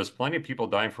 Well, there's plenty of people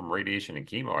dying from radiation and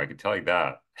chemo, I can tell you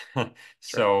that. Sure.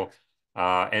 So,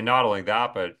 and not only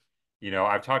that, but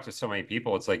I've talked to so many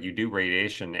people, it's like you do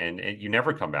radiation and you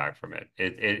never come back from it.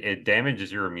 It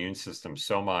damages your immune system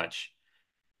so much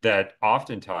that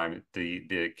oftentimes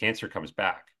the cancer comes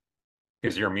back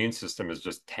because your immune system is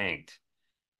just tanked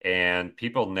and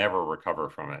people never recover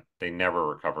from it. They never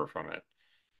recover from it.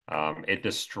 It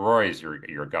destroys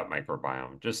your gut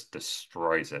microbiome, just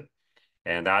destroys it.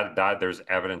 And that there's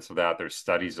evidence of that. There's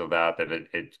studies of that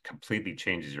it completely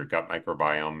changes your gut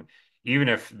microbiome. Even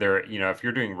if if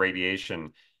you're doing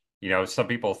radiation, some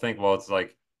people think, well, it's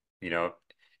like, you know,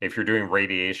 if you're doing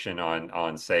radiation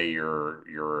on say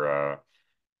I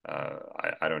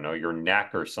don't know, your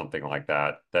neck or something like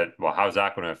that, well, how's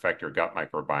that going to affect your gut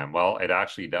microbiome? Well, it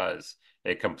actually does.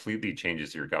 It completely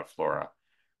changes your gut flora,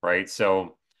 right?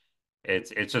 So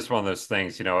it's just one of those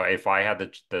things, if I had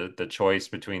the choice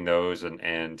between those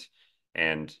and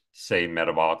say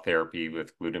metabolic therapy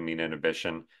with glutamine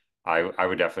inhibition, I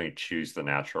would definitely choose the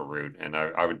natural route, and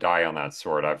I would die on that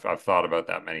sword. I've thought about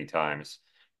that many times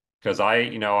because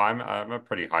I'm a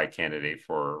pretty high candidate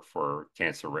for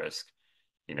cancer risk.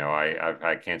 I've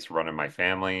had cancer run in my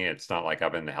family. It's not like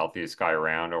I've been the healthiest guy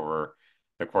around over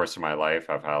the course of my life.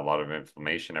 I've had a lot of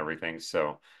inflammation, everything.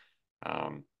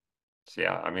 Um, so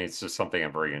yeah, I mean, it's just something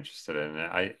I'm very interested in.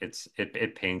 And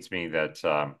it pains me that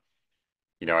I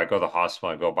go to the hospital,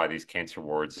 I go by these cancer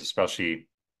wards, especially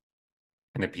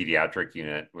in the pediatric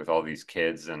unit with all these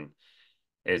kids, and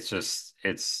it's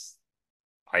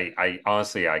I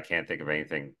honestly I can't think of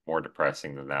anything more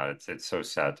depressing than that. It's so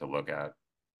sad to look at.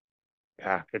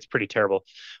 Yeah, it's pretty terrible.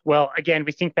 Well, again,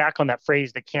 we think back on that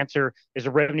phrase that cancer is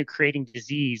a revenue creating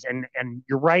disease. And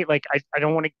you're right. Like, I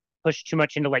don't want to push too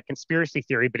much into like conspiracy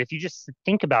theory, but if you just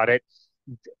think about it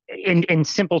in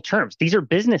simple terms, these are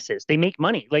businesses. They make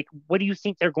money. Like, what do you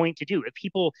think they're going to do? If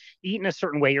people eat in a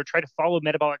certain way or try to follow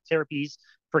metabolic therapies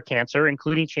for cancer,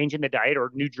 including changing the diet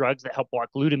or new drugs that help block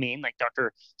glutamine, like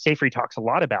Dr. Safri talks a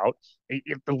lot about,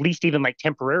 at least even like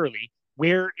temporarily,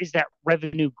 where is that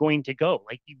revenue going to go?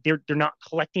 Like they're not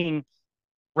collecting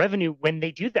revenue when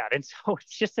they do that. And so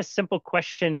it's just a simple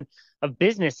question of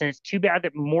business. And it's too bad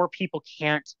that more people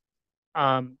can't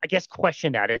I guess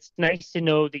question that. It's nice to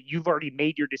know that you've already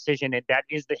made your decision and that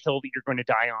is the hill that you're going to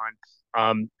die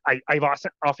on. I've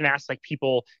often asked like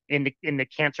people in the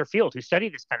cancer field who study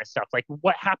this kind of stuff, like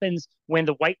what happens when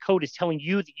the white coat is telling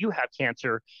you that you have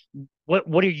cancer?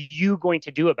 What are you going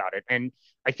to do about it? And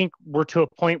I think we're to a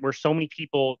point where so many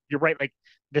people, you're right, like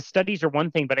the studies are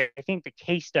one thing, but I think the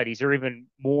case studies are even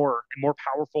more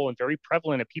powerful and very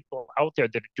prevalent of people out there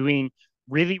that are doing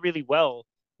really, really well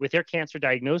with their cancer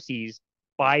diagnoses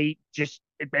by just,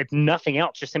 if nothing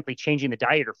else, just simply changing the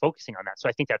diet or focusing on that. So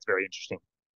I think that's very interesting.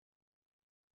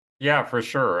 Yeah, for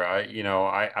sure. I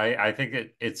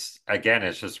think it's again,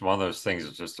 it's just one of those things.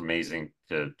 It's just amazing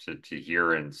to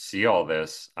hear and see all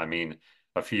this. I mean,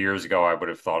 a few years ago, I would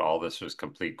have thought all this was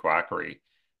complete quackery.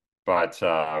 But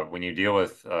when you deal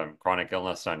with chronic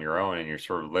illness on your own and you're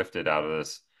sort of lifted out of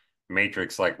this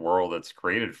matrix-like world that's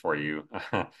created for you,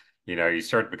 you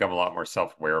start to become a lot more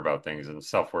self-aware about things and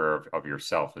self-aware of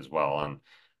yourself as well. And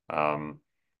um,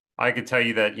 I could tell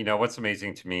you that, what's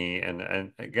amazing to me,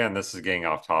 and again, this is getting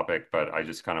off topic, but I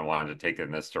just kind of wanted to take it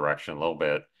in this direction a little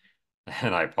bit,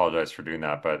 and I apologize for doing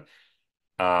that. But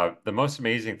the most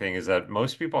amazing thing is that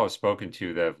most people I've spoken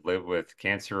to that have lived with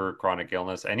cancer, chronic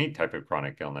illness, any type of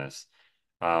chronic illness,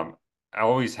 um,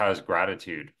 always has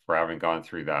gratitude for having gone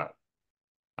through that.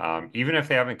 Even if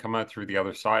they haven't come out through the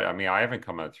other side. I mean, I haven't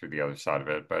come out through the other side of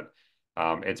it, but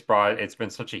it's been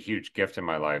such a huge gift in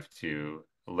my life to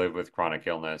live with chronic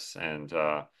illness and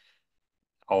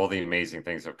all the amazing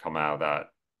things have come out of that.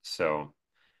 So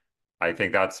I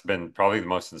think that's been probably the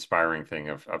most inspiring thing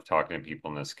of talking to people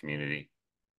in this community.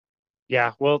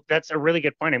 Yeah, well, that's a really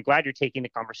good point. I'm glad you're taking the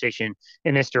conversation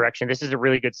in this direction. This is a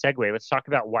really good segue. Let's talk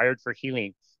about Wired for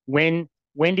Healing. When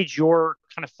did your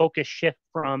kind of focus shift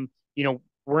from,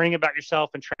 worrying about yourself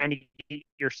and trying to get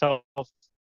yourself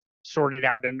sorted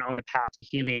out and on the path to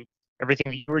healing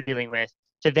everything that you were dealing with,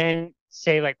 to then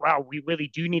say like, wow, we really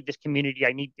do need this community.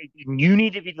 You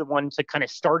need to be the one to kind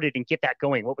of start it and get that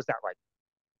going. What was that like?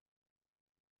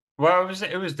 Well,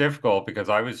 it was difficult because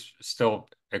I was still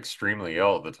extremely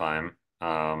ill at the time.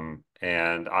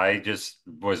 And I just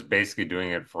was basically doing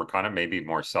it for kind of maybe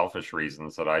more selfish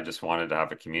reasons that I just wanted to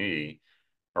have a community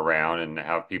around and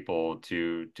have people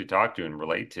to talk to and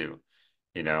relate to,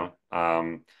 you know.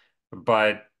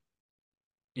 But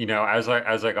as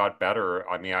I got better,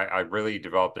 I mean, I really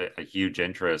developed a huge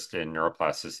interest in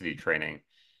neuroplasticity training.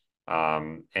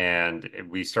 And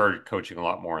we started coaching a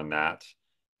lot more in that.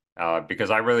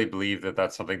 because I really believe that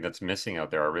that's something that's missing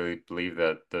out there. I really believe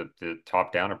that the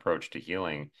top-down approach to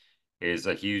healing is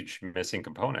a huge missing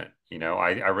component.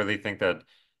 I really think that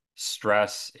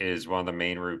stress is one of the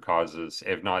main root causes,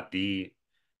 if not the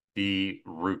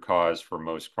root cause for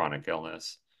most chronic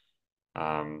illness,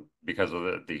 because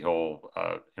of the whole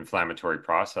inflammatory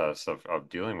process of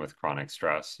dealing with chronic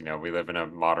stress. We live in a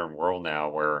modern world now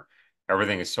where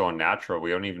everything is so unnatural.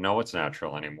 We don't even know what's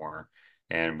natural anymore.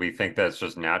 And we think that it's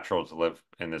just natural to live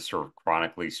in this sort of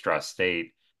chronically stressed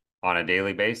state on a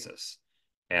daily basis.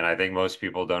 And I think most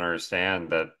people don't understand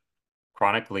that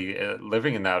chronically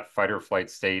living in that fight or flight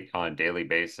state on a daily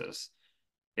basis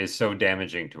is so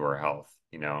damaging to our health.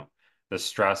 The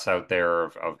stress out there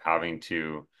of having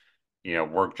to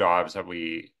work jobs that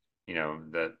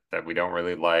that we don't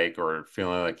really like, or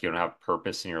feeling like you don't have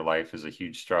purpose in your life is a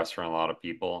huge stress for a lot of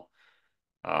people.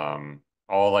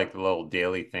 All like the little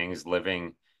daily things,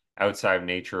 living outside of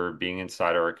nature, being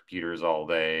inside our computers all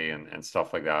day and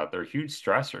stuff like that, they're huge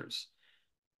stressors.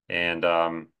 And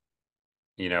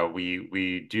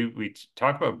we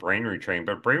talk about brain retraining,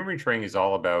 but brain retraining is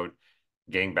all about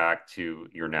getting back to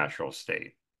your natural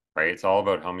state, right? It's all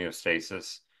about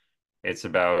homeostasis. It's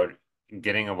about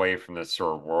getting away from this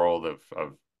sort of world of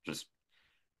just,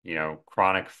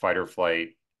 chronic fight or flight,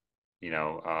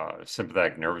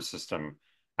 sympathetic nervous system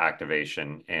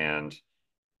activation, and,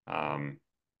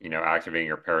 activating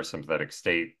your parasympathetic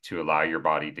state to allow your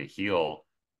body to heal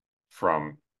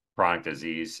from chronic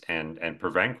disease and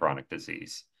prevent chronic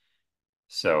disease.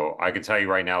 So I can tell you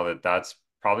right now that that's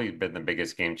probably been the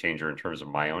biggest game changer in terms of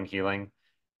my own healing.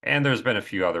 And there's been a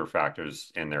few other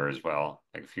factors in there as well,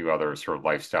 like a few other sort of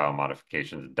lifestyle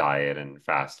modifications, diet and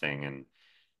fasting,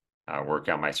 and work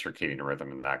out my circadian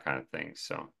rhythm and that kind of thing.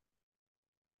 So,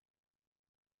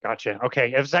 Gotcha.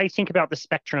 Okay. As I think about the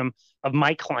spectrum of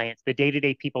my clients, the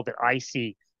day-to-day people that I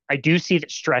see, I do see that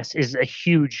stress is a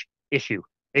huge issue.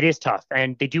 It is tough,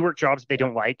 and they do work jobs they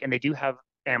don't like, and they do have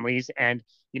families. And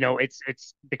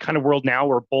it's the kind of world now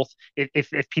where both,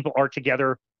 if people are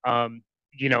together, as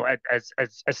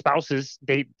spouses,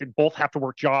 they both have to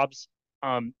work jobs.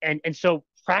 And so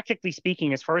practically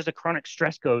speaking, as far as the chronic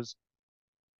stress goes,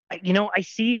 I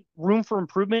see room for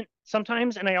improvement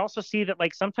sometimes. And I also see that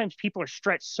like sometimes people are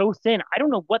stretched so thin. I don't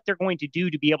know what they're going to do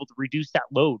to be able to reduce that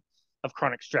load of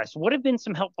chronic stress. What have been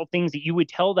some helpful things that you would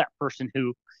tell that person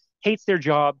who hates their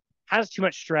job, has too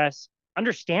much stress,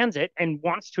 understands it, and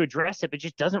wants to address it, but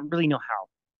just doesn't really know how?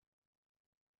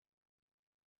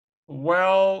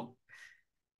 well,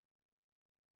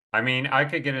 I mean, I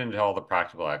could get into all the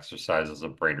practical exercises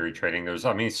of brain retraining.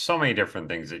 I mean, so many different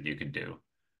things that you could do,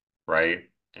 right?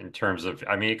 In terms of,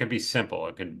 I mean, it could be simple.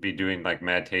 It could be doing like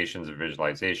meditations and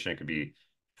visualization. It could be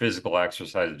physical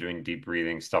exercise, doing deep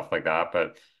breathing, stuff like that.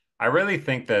 But I really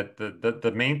think that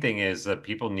the main thing is that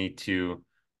people need to,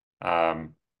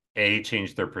 A,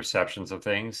 change their perceptions of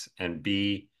things, and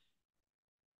B,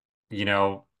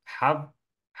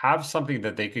 have something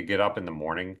that they could get up in the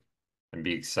morning and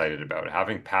be excited about,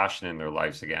 having passion in their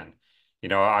lives again.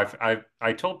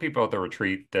 I told people at the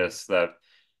retreat this, that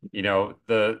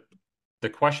the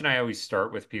question I always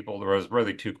start with people, there was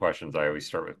really two questions I always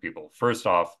start with people. First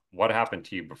off, what happened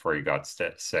to you before you got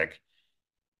sick?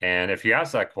 And if you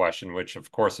ask that question, which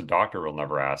of course a doctor will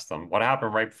never ask them, what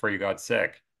happened right before you got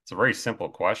sick? It's a very simple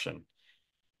question.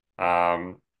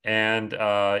 And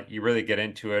you really get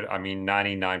into it. I mean,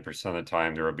 99% of the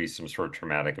time there will be some sort of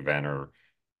traumatic event or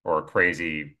a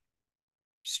crazy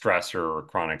stressor or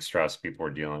chronic stress people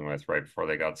were dealing with right before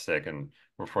they got sick and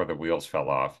before the wheels fell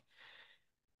off.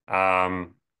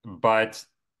 But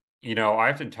I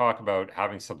often talk about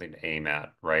having something to aim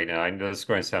at, right? And I know this is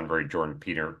going to sound very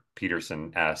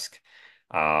Peterson-esque,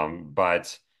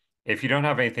 but if you don't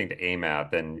have anything to aim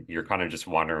at, then you're kind of just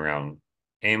wandering around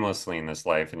aimlessly in this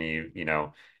life, and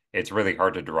it's really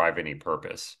hard to derive any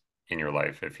purpose in your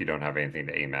life if you don't have anything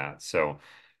to aim at. So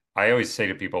I always say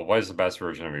to people, what does the best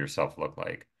version of yourself look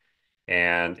like?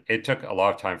 And it took a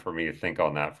lot of time for me to think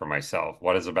on that for myself.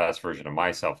 What does the best version of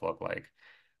myself look like?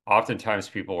 Oftentimes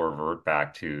people revert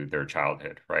back to their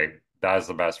childhood, right? That is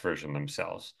the best version of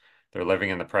themselves. They're living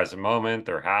in the present moment.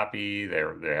 They're happy. They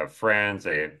have friends.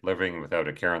 They're living without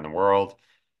a care in the world.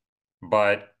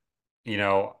 But, you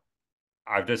know,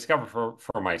 I've discovered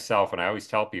for myself, and I always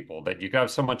tell people that you can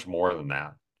have so much more than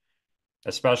that,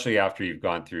 especially after you've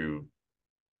gone through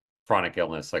chronic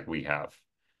illness like we have.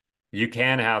 You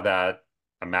can have that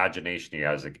imagination you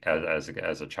as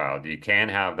a child. You can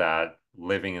have that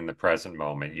living in the present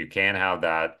moment. You can have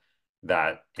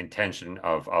that intention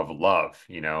of love.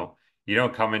 You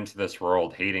don't come into this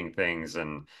world hating things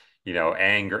and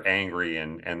angry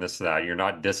and this and that. You're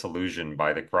not disillusioned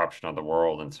by the corruption of the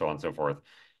world and so on and so forth.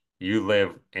 You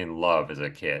live in love as a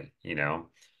kid,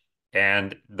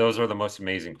 and those are the most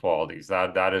amazing qualities.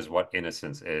 That is what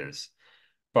innocence is.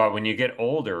 But when you get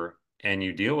older and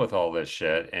you deal with all this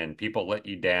shit and people let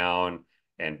you down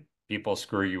and people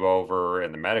screw you over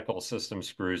and the medical system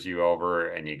screws you over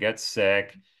and you get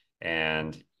sick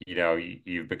and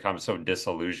you've become so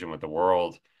disillusioned with the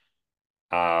world,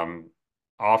 um,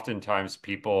 oftentimes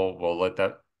people will let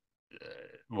that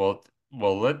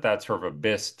will let that sort of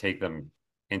abyss take them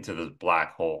into this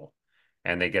black hole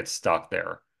and they get stuck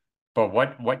there. But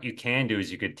what you can do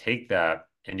is you could take that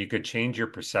and you could change your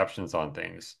perceptions on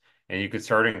things and you could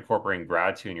start incorporating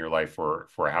gratitude in your life for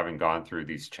having gone through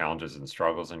these challenges and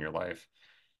struggles in your life.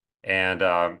 And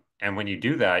when you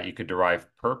do that, you could derive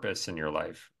purpose in your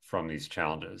life from these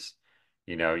challenges.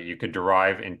 You could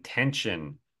derive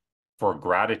intention for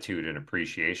gratitude and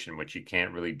appreciation, which you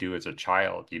can't really do as a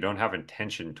child. You don't have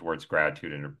intention towards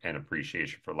gratitude and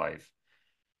appreciation for life.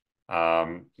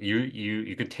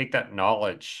 You could take that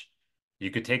knowledge, you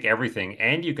could take everything,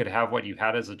 and you could have what you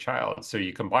had as a child. So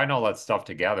you combine all that stuff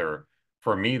together.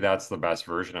 For me, that's the best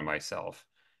version of myself.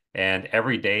 And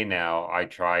every day now, I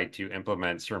try to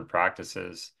implement certain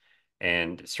practices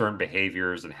and certain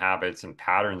behaviors and habits and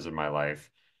patterns in my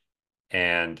life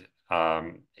and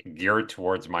geared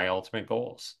towards my ultimate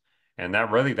goals. And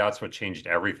that's what changed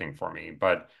everything for me.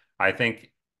 But I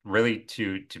think really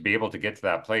to be able to get to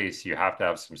that place, you have to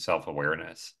have some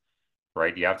self-awareness,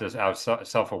 right? You have to have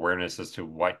self-awareness as to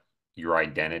what your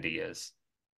identity is.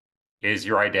 Is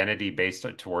your identity based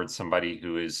towards somebody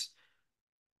who is,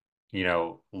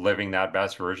 living that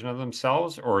best version of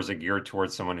themselves, or is it geared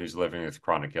towards someone who's living with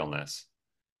chronic illness?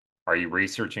 Are you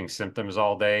researching symptoms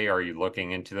all day? Are you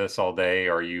looking into this all day?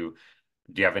 Do you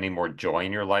have any more joy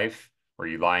in your life? Are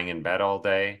you lying in bed all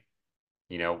day?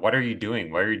 What are you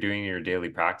doing? What are you doing in your daily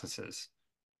practices?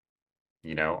 Are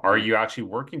Mm. you actually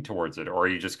working towards it? Or are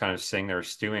you just kind of sitting there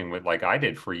stewing with, like I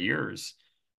did for years,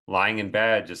 lying in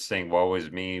bed, just saying, woe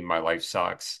is me, my life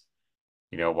sucks,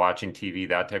 watching TV,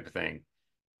 that type of thing.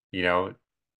 You know,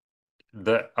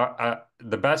 the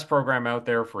best program out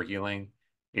there for healing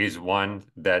is one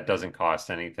that doesn't cost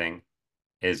anything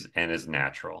is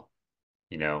natural.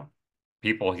 You know,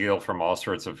 people heal from all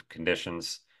sorts of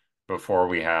conditions before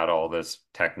we had all this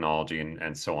technology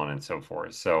and so on and so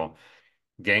forth. So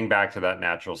getting back to that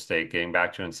natural state, getting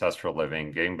back to ancestral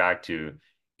living, getting back to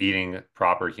eating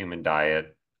proper human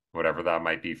diet, whatever that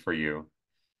might be for you,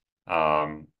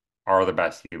 are the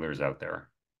best healers out there.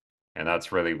 And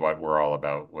that's really what we're all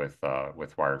about with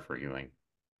Wired for Healing.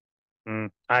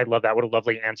 I love that. What a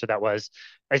lovely answer that was.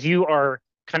 As you are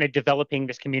kind of developing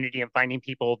this community and finding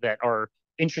people that are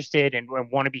interested and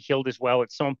want to be healed as well,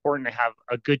 it's so important to have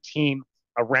a good team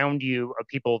around you of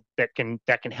people that can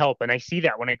help. And I see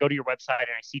that when I go to your website and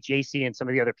I see JC and some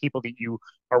of the other people that you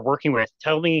are working with.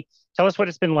 Tell us what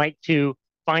it's been like to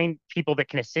find people that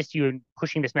can assist you in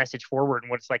pushing this message forward and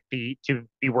what it's like to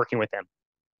be working with them.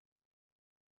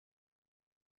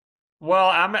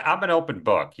 Well, I'm an open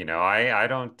book, I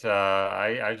don't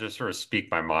I just sort of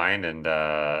speak my mind and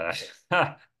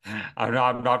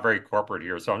I'm not very corporate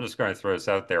here, so I'm just going to throw this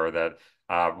out there that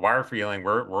Wire for Healing,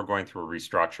 we're going through a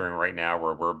restructuring right now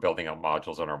where we're building out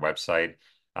modules on our website.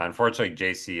 Unfortunately,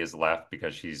 JC has left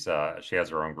because she has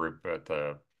her own group at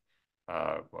the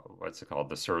what's it called?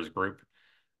 The SIRS group.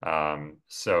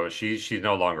 So she's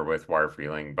no longer with Wire for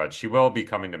Healing, but she will be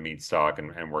coming to Meatstock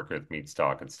and work with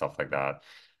Meatstock and stuff like that.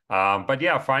 But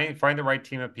yeah, find the right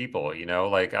team of people.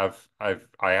 Like I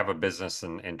have a business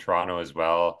in Toronto as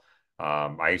well.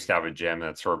 I used to have a gym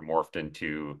that sort of morphed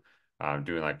into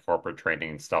doing like corporate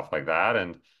training and stuff like that.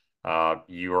 And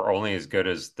you are only as good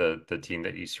as the team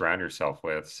that you surround yourself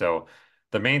with. So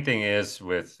the main thing is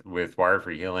with Wired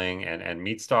for Healing and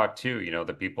Meatstock too,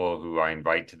 the people who I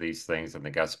invite to these things and the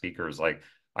guest speakers, like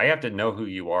I have to know who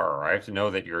you are. I have to know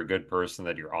that you're a good person,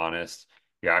 that you're honest,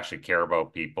 you actually care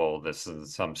about people. This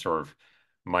is some sort of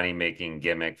money-making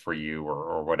gimmick for you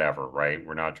or whatever, right?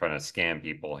 We're not trying to scam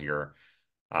people here.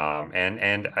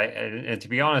 And to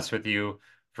be honest with you,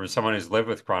 from someone who's lived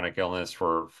with chronic illness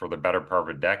for the better part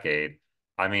of a decade,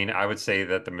 I mean, I would say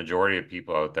that the majority of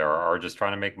people out there are just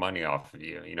trying to make money off of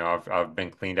you. I've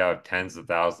been cleaned out of tens of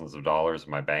thousands of dollars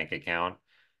in my bank account,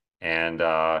 and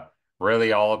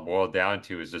really all it boiled down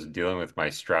to is just dealing with my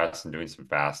stress and doing some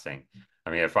fasting. I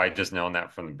mean, if I'd just known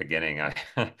that from the beginning,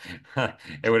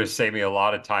 it would have saved me a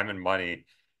lot of time and money.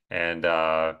 And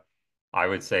I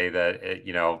would say that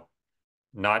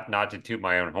not to toot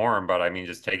my own horn, but I mean,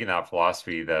 just taking that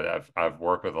philosophy that I've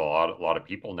worked with a lot of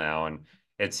people now, and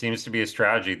it seems to be a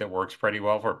strategy that works pretty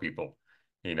well for people.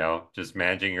 Just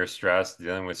managing your stress,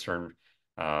 dealing with certain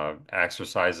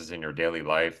exercises in your daily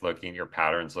life, looking at your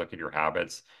patterns, look at your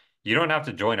habits. You don't have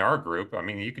to join our group. I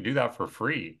mean, you can do that for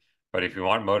free. But if you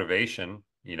want motivation,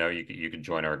 you can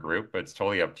join our group. But it's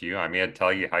totally up to you. I mean, I'd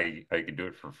tell you how you can do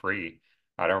it for free.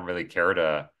 I don't really care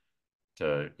to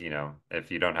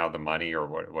if you don't have the money or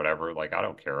whatever, like I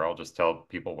don't care. I'll just tell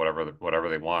people whatever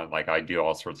they want. Like I do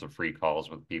all sorts of free calls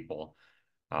with people.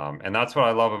 And that's what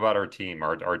I love about our team.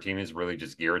 Our team is really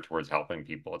just geared towards helping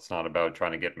people. It's not about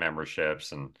trying to get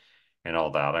memberships and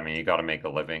all that. I mean, you got to make a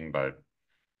living, but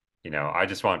I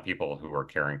just want people who are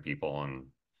caring people. And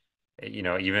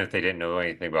even if they didn't know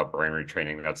anything about brain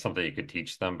retraining, that's something you could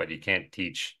teach them, but you can't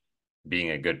teach being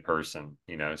a good person.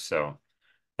 So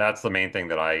that's the main thing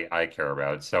that I care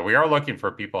about. So we are looking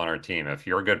for people on our team. If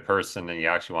you're a good person and you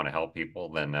actually want to help people,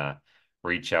 then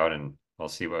reach out and we'll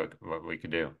see what we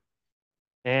could do.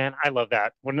 And I love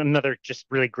that. One another just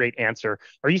really great answer.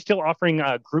 Are you still offering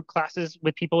group classes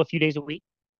with people a few days a week?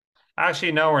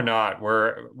 Actually, no, we're not.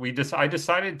 I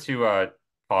decided to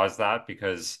pause that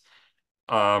because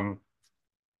um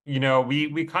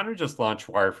we kind of just launched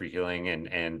Wire for Healing,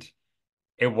 and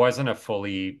it wasn't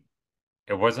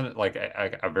it wasn't like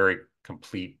a very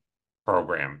complete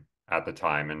program at the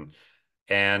time.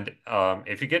 And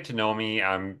if you get to know me,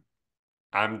 I'm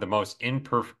the most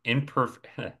imperfect.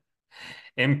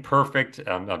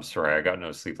 I'm sorry, I got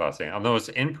no sleep last night. I'm the most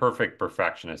imperfect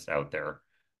perfectionist out there.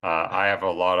 I have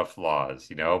a lot of flaws,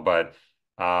 but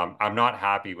I'm not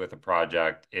happy with a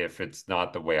project if it's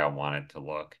not the way I want it to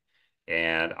look.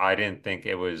 And I didn't think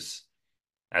it was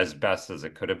as best as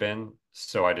it could have been.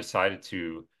 So I decided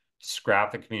to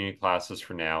scrap the community classes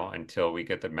for now until we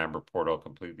get the member portal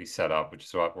completely set up, which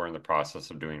is what we're in the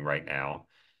process of doing right now.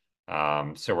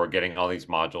 So we're getting all these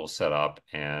modules set up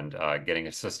and getting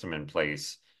a system in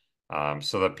place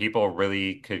so that people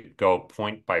really could go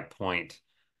point by point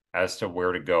as to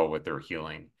where to go with their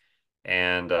healing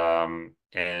and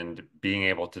being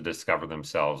able to discover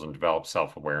themselves and develop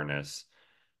self-awareness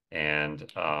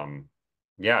and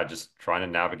yeah, just trying to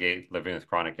navigate living with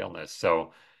chronic illness.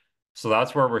 So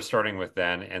that's where we're starting with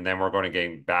then, and then we're going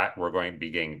to be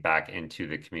getting back into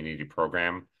the community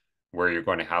program where you're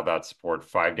going to have that support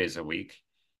 5 days a week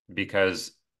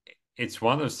because it's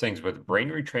one of those things with brain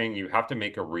retraining, you have to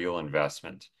make a real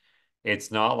investment.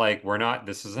 It's not like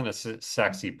this isn't a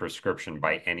sexy prescription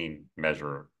by any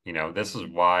measure. This is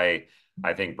why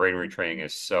I think brain retraining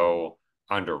is so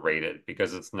underrated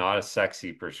because it's not a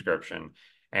sexy prescription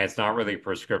and it's not really a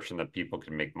prescription that people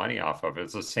can make money off of.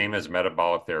 It's the same as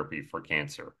metabolic therapy for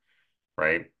cancer,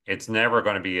 right? It's never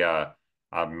going to be a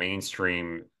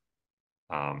mainstream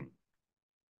um,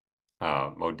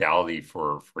 modality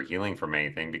for healing from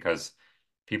anything because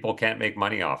people can't make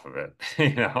money off of it.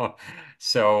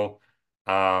 So,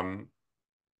 um,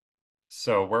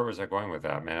 so where was I going with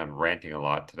that? Man, I'm ranting a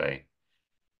lot today.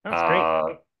 That's great.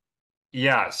 Uh,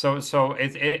 yeah, so it's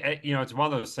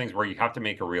one of those things where you have to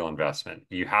make a real investment.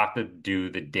 You have to do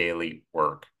the daily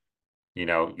work.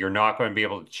 You're not going to be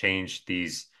able to change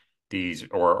these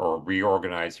or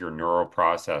reorganize your neural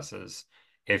processes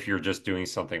if you're just doing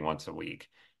something once a week.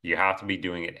 You have to be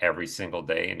doing it every single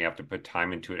day, and you have to put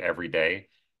time into it every day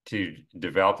to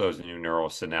develop those new neural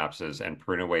synapses and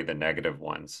prune away the negative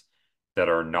ones that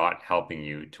are not helping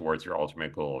you towards your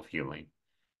ultimate goal of healing.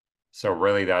 So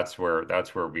really that's where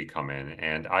we come in.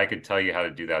 And I could tell you how to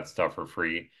do that stuff for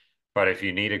free. But if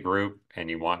you need a group and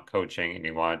you want coaching and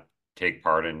you want to take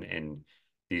part in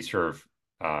these sort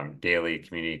of daily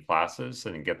community classes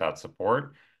and get that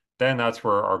support, then that's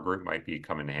where our group might be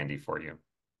come in handy for you.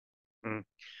 Mm.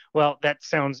 Well, that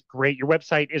sounds great. Your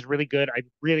website is really good. I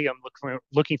really am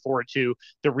looking forward to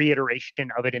the reiteration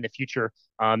of it in the future.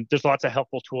 There's lots of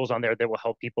helpful tools on there that will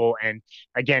help people. And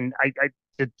again,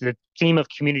 the theme of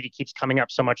community keeps coming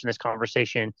up so much in this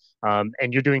conversation,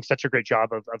 and you're doing such a great job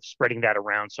of spreading that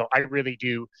around. So I really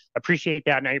do appreciate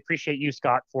that, and I appreciate you,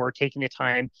 Scott, for taking the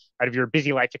time out of your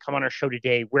busy life to come on our show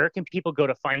today. Where can people go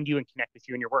to find you and connect with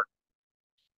you and your work?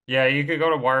 Yeah, you could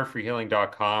go to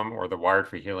wiredforhealing.com or the Wired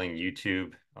for Healing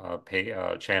YouTube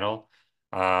channel.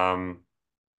 Um,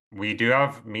 we do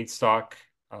have meat stock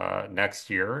next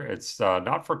year. It's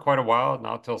not for quite a while,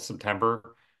 not till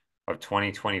September of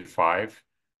 2025,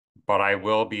 but I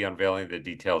will be unveiling the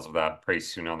details of that pretty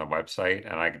soon on the website.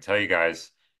 And I can tell you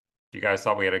guys, if you guys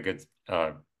thought we had a good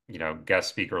guest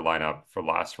speaker lineup for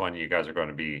last one, you guys are going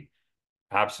to be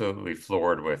absolutely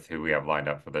floored with who we have lined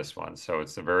up for this one. So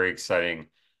it's a very exciting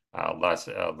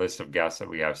list of guests that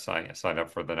we have signed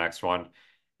up for the next one.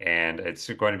 and it's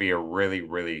going to be a really,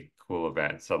 really cool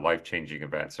event. It's a life-changing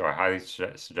event. So I highly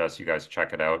suggest you guys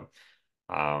check it out.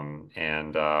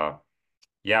 And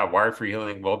yeah, Wired for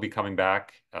Healing will be coming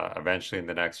back eventually in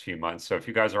the next few months. So if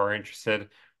you guys are interested,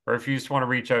 or if you just want to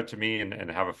reach out to me and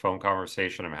have a phone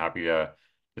conversation, I'm happy to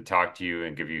talk to you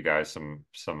and give you guys some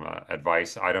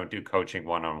advice. I don't do coaching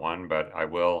one-on-one, but I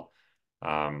will,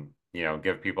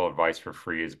 give people advice for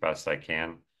free as best I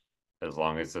can, as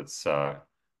long as it's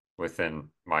within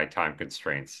my time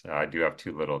constraints. I do have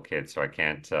two little kids, so I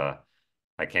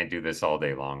can't do this all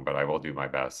day long, but I will do my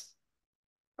best.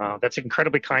 That's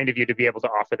incredibly kind of you to be able to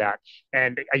offer that.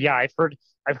 And yeah, I've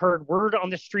heard word on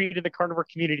the street in the carnivore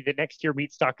community that next year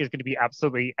meat stock is going to be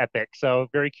absolutely epic. So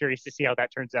very curious to see how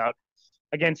that turns out.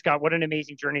 Again, Scott, what an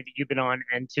amazing journey that you've been on,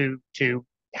 and to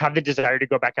have the desire to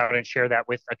go back out and share that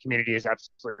with a community is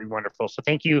absolutely wonderful. So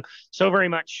thank you so very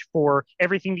much for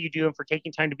everything that you do and for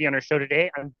taking time to be on our show today.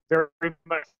 I'm very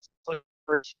much looking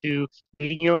forward to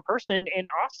meeting you in person in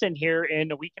Austin here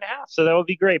in a week and a half. So that would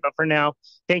be great. But for now,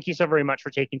 thank you so very much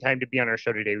for taking time to be on our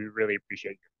show today. We really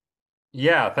appreciate it.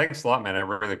 Yeah, thanks a lot, man. I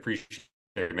really appreciate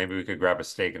it. Maybe we could grab a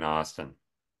steak in Austin.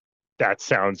 That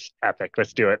sounds epic.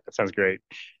 Let's do it. That sounds great.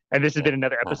 And this has been Yeah.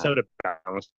 another episode of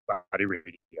Boundless Body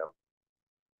Radio.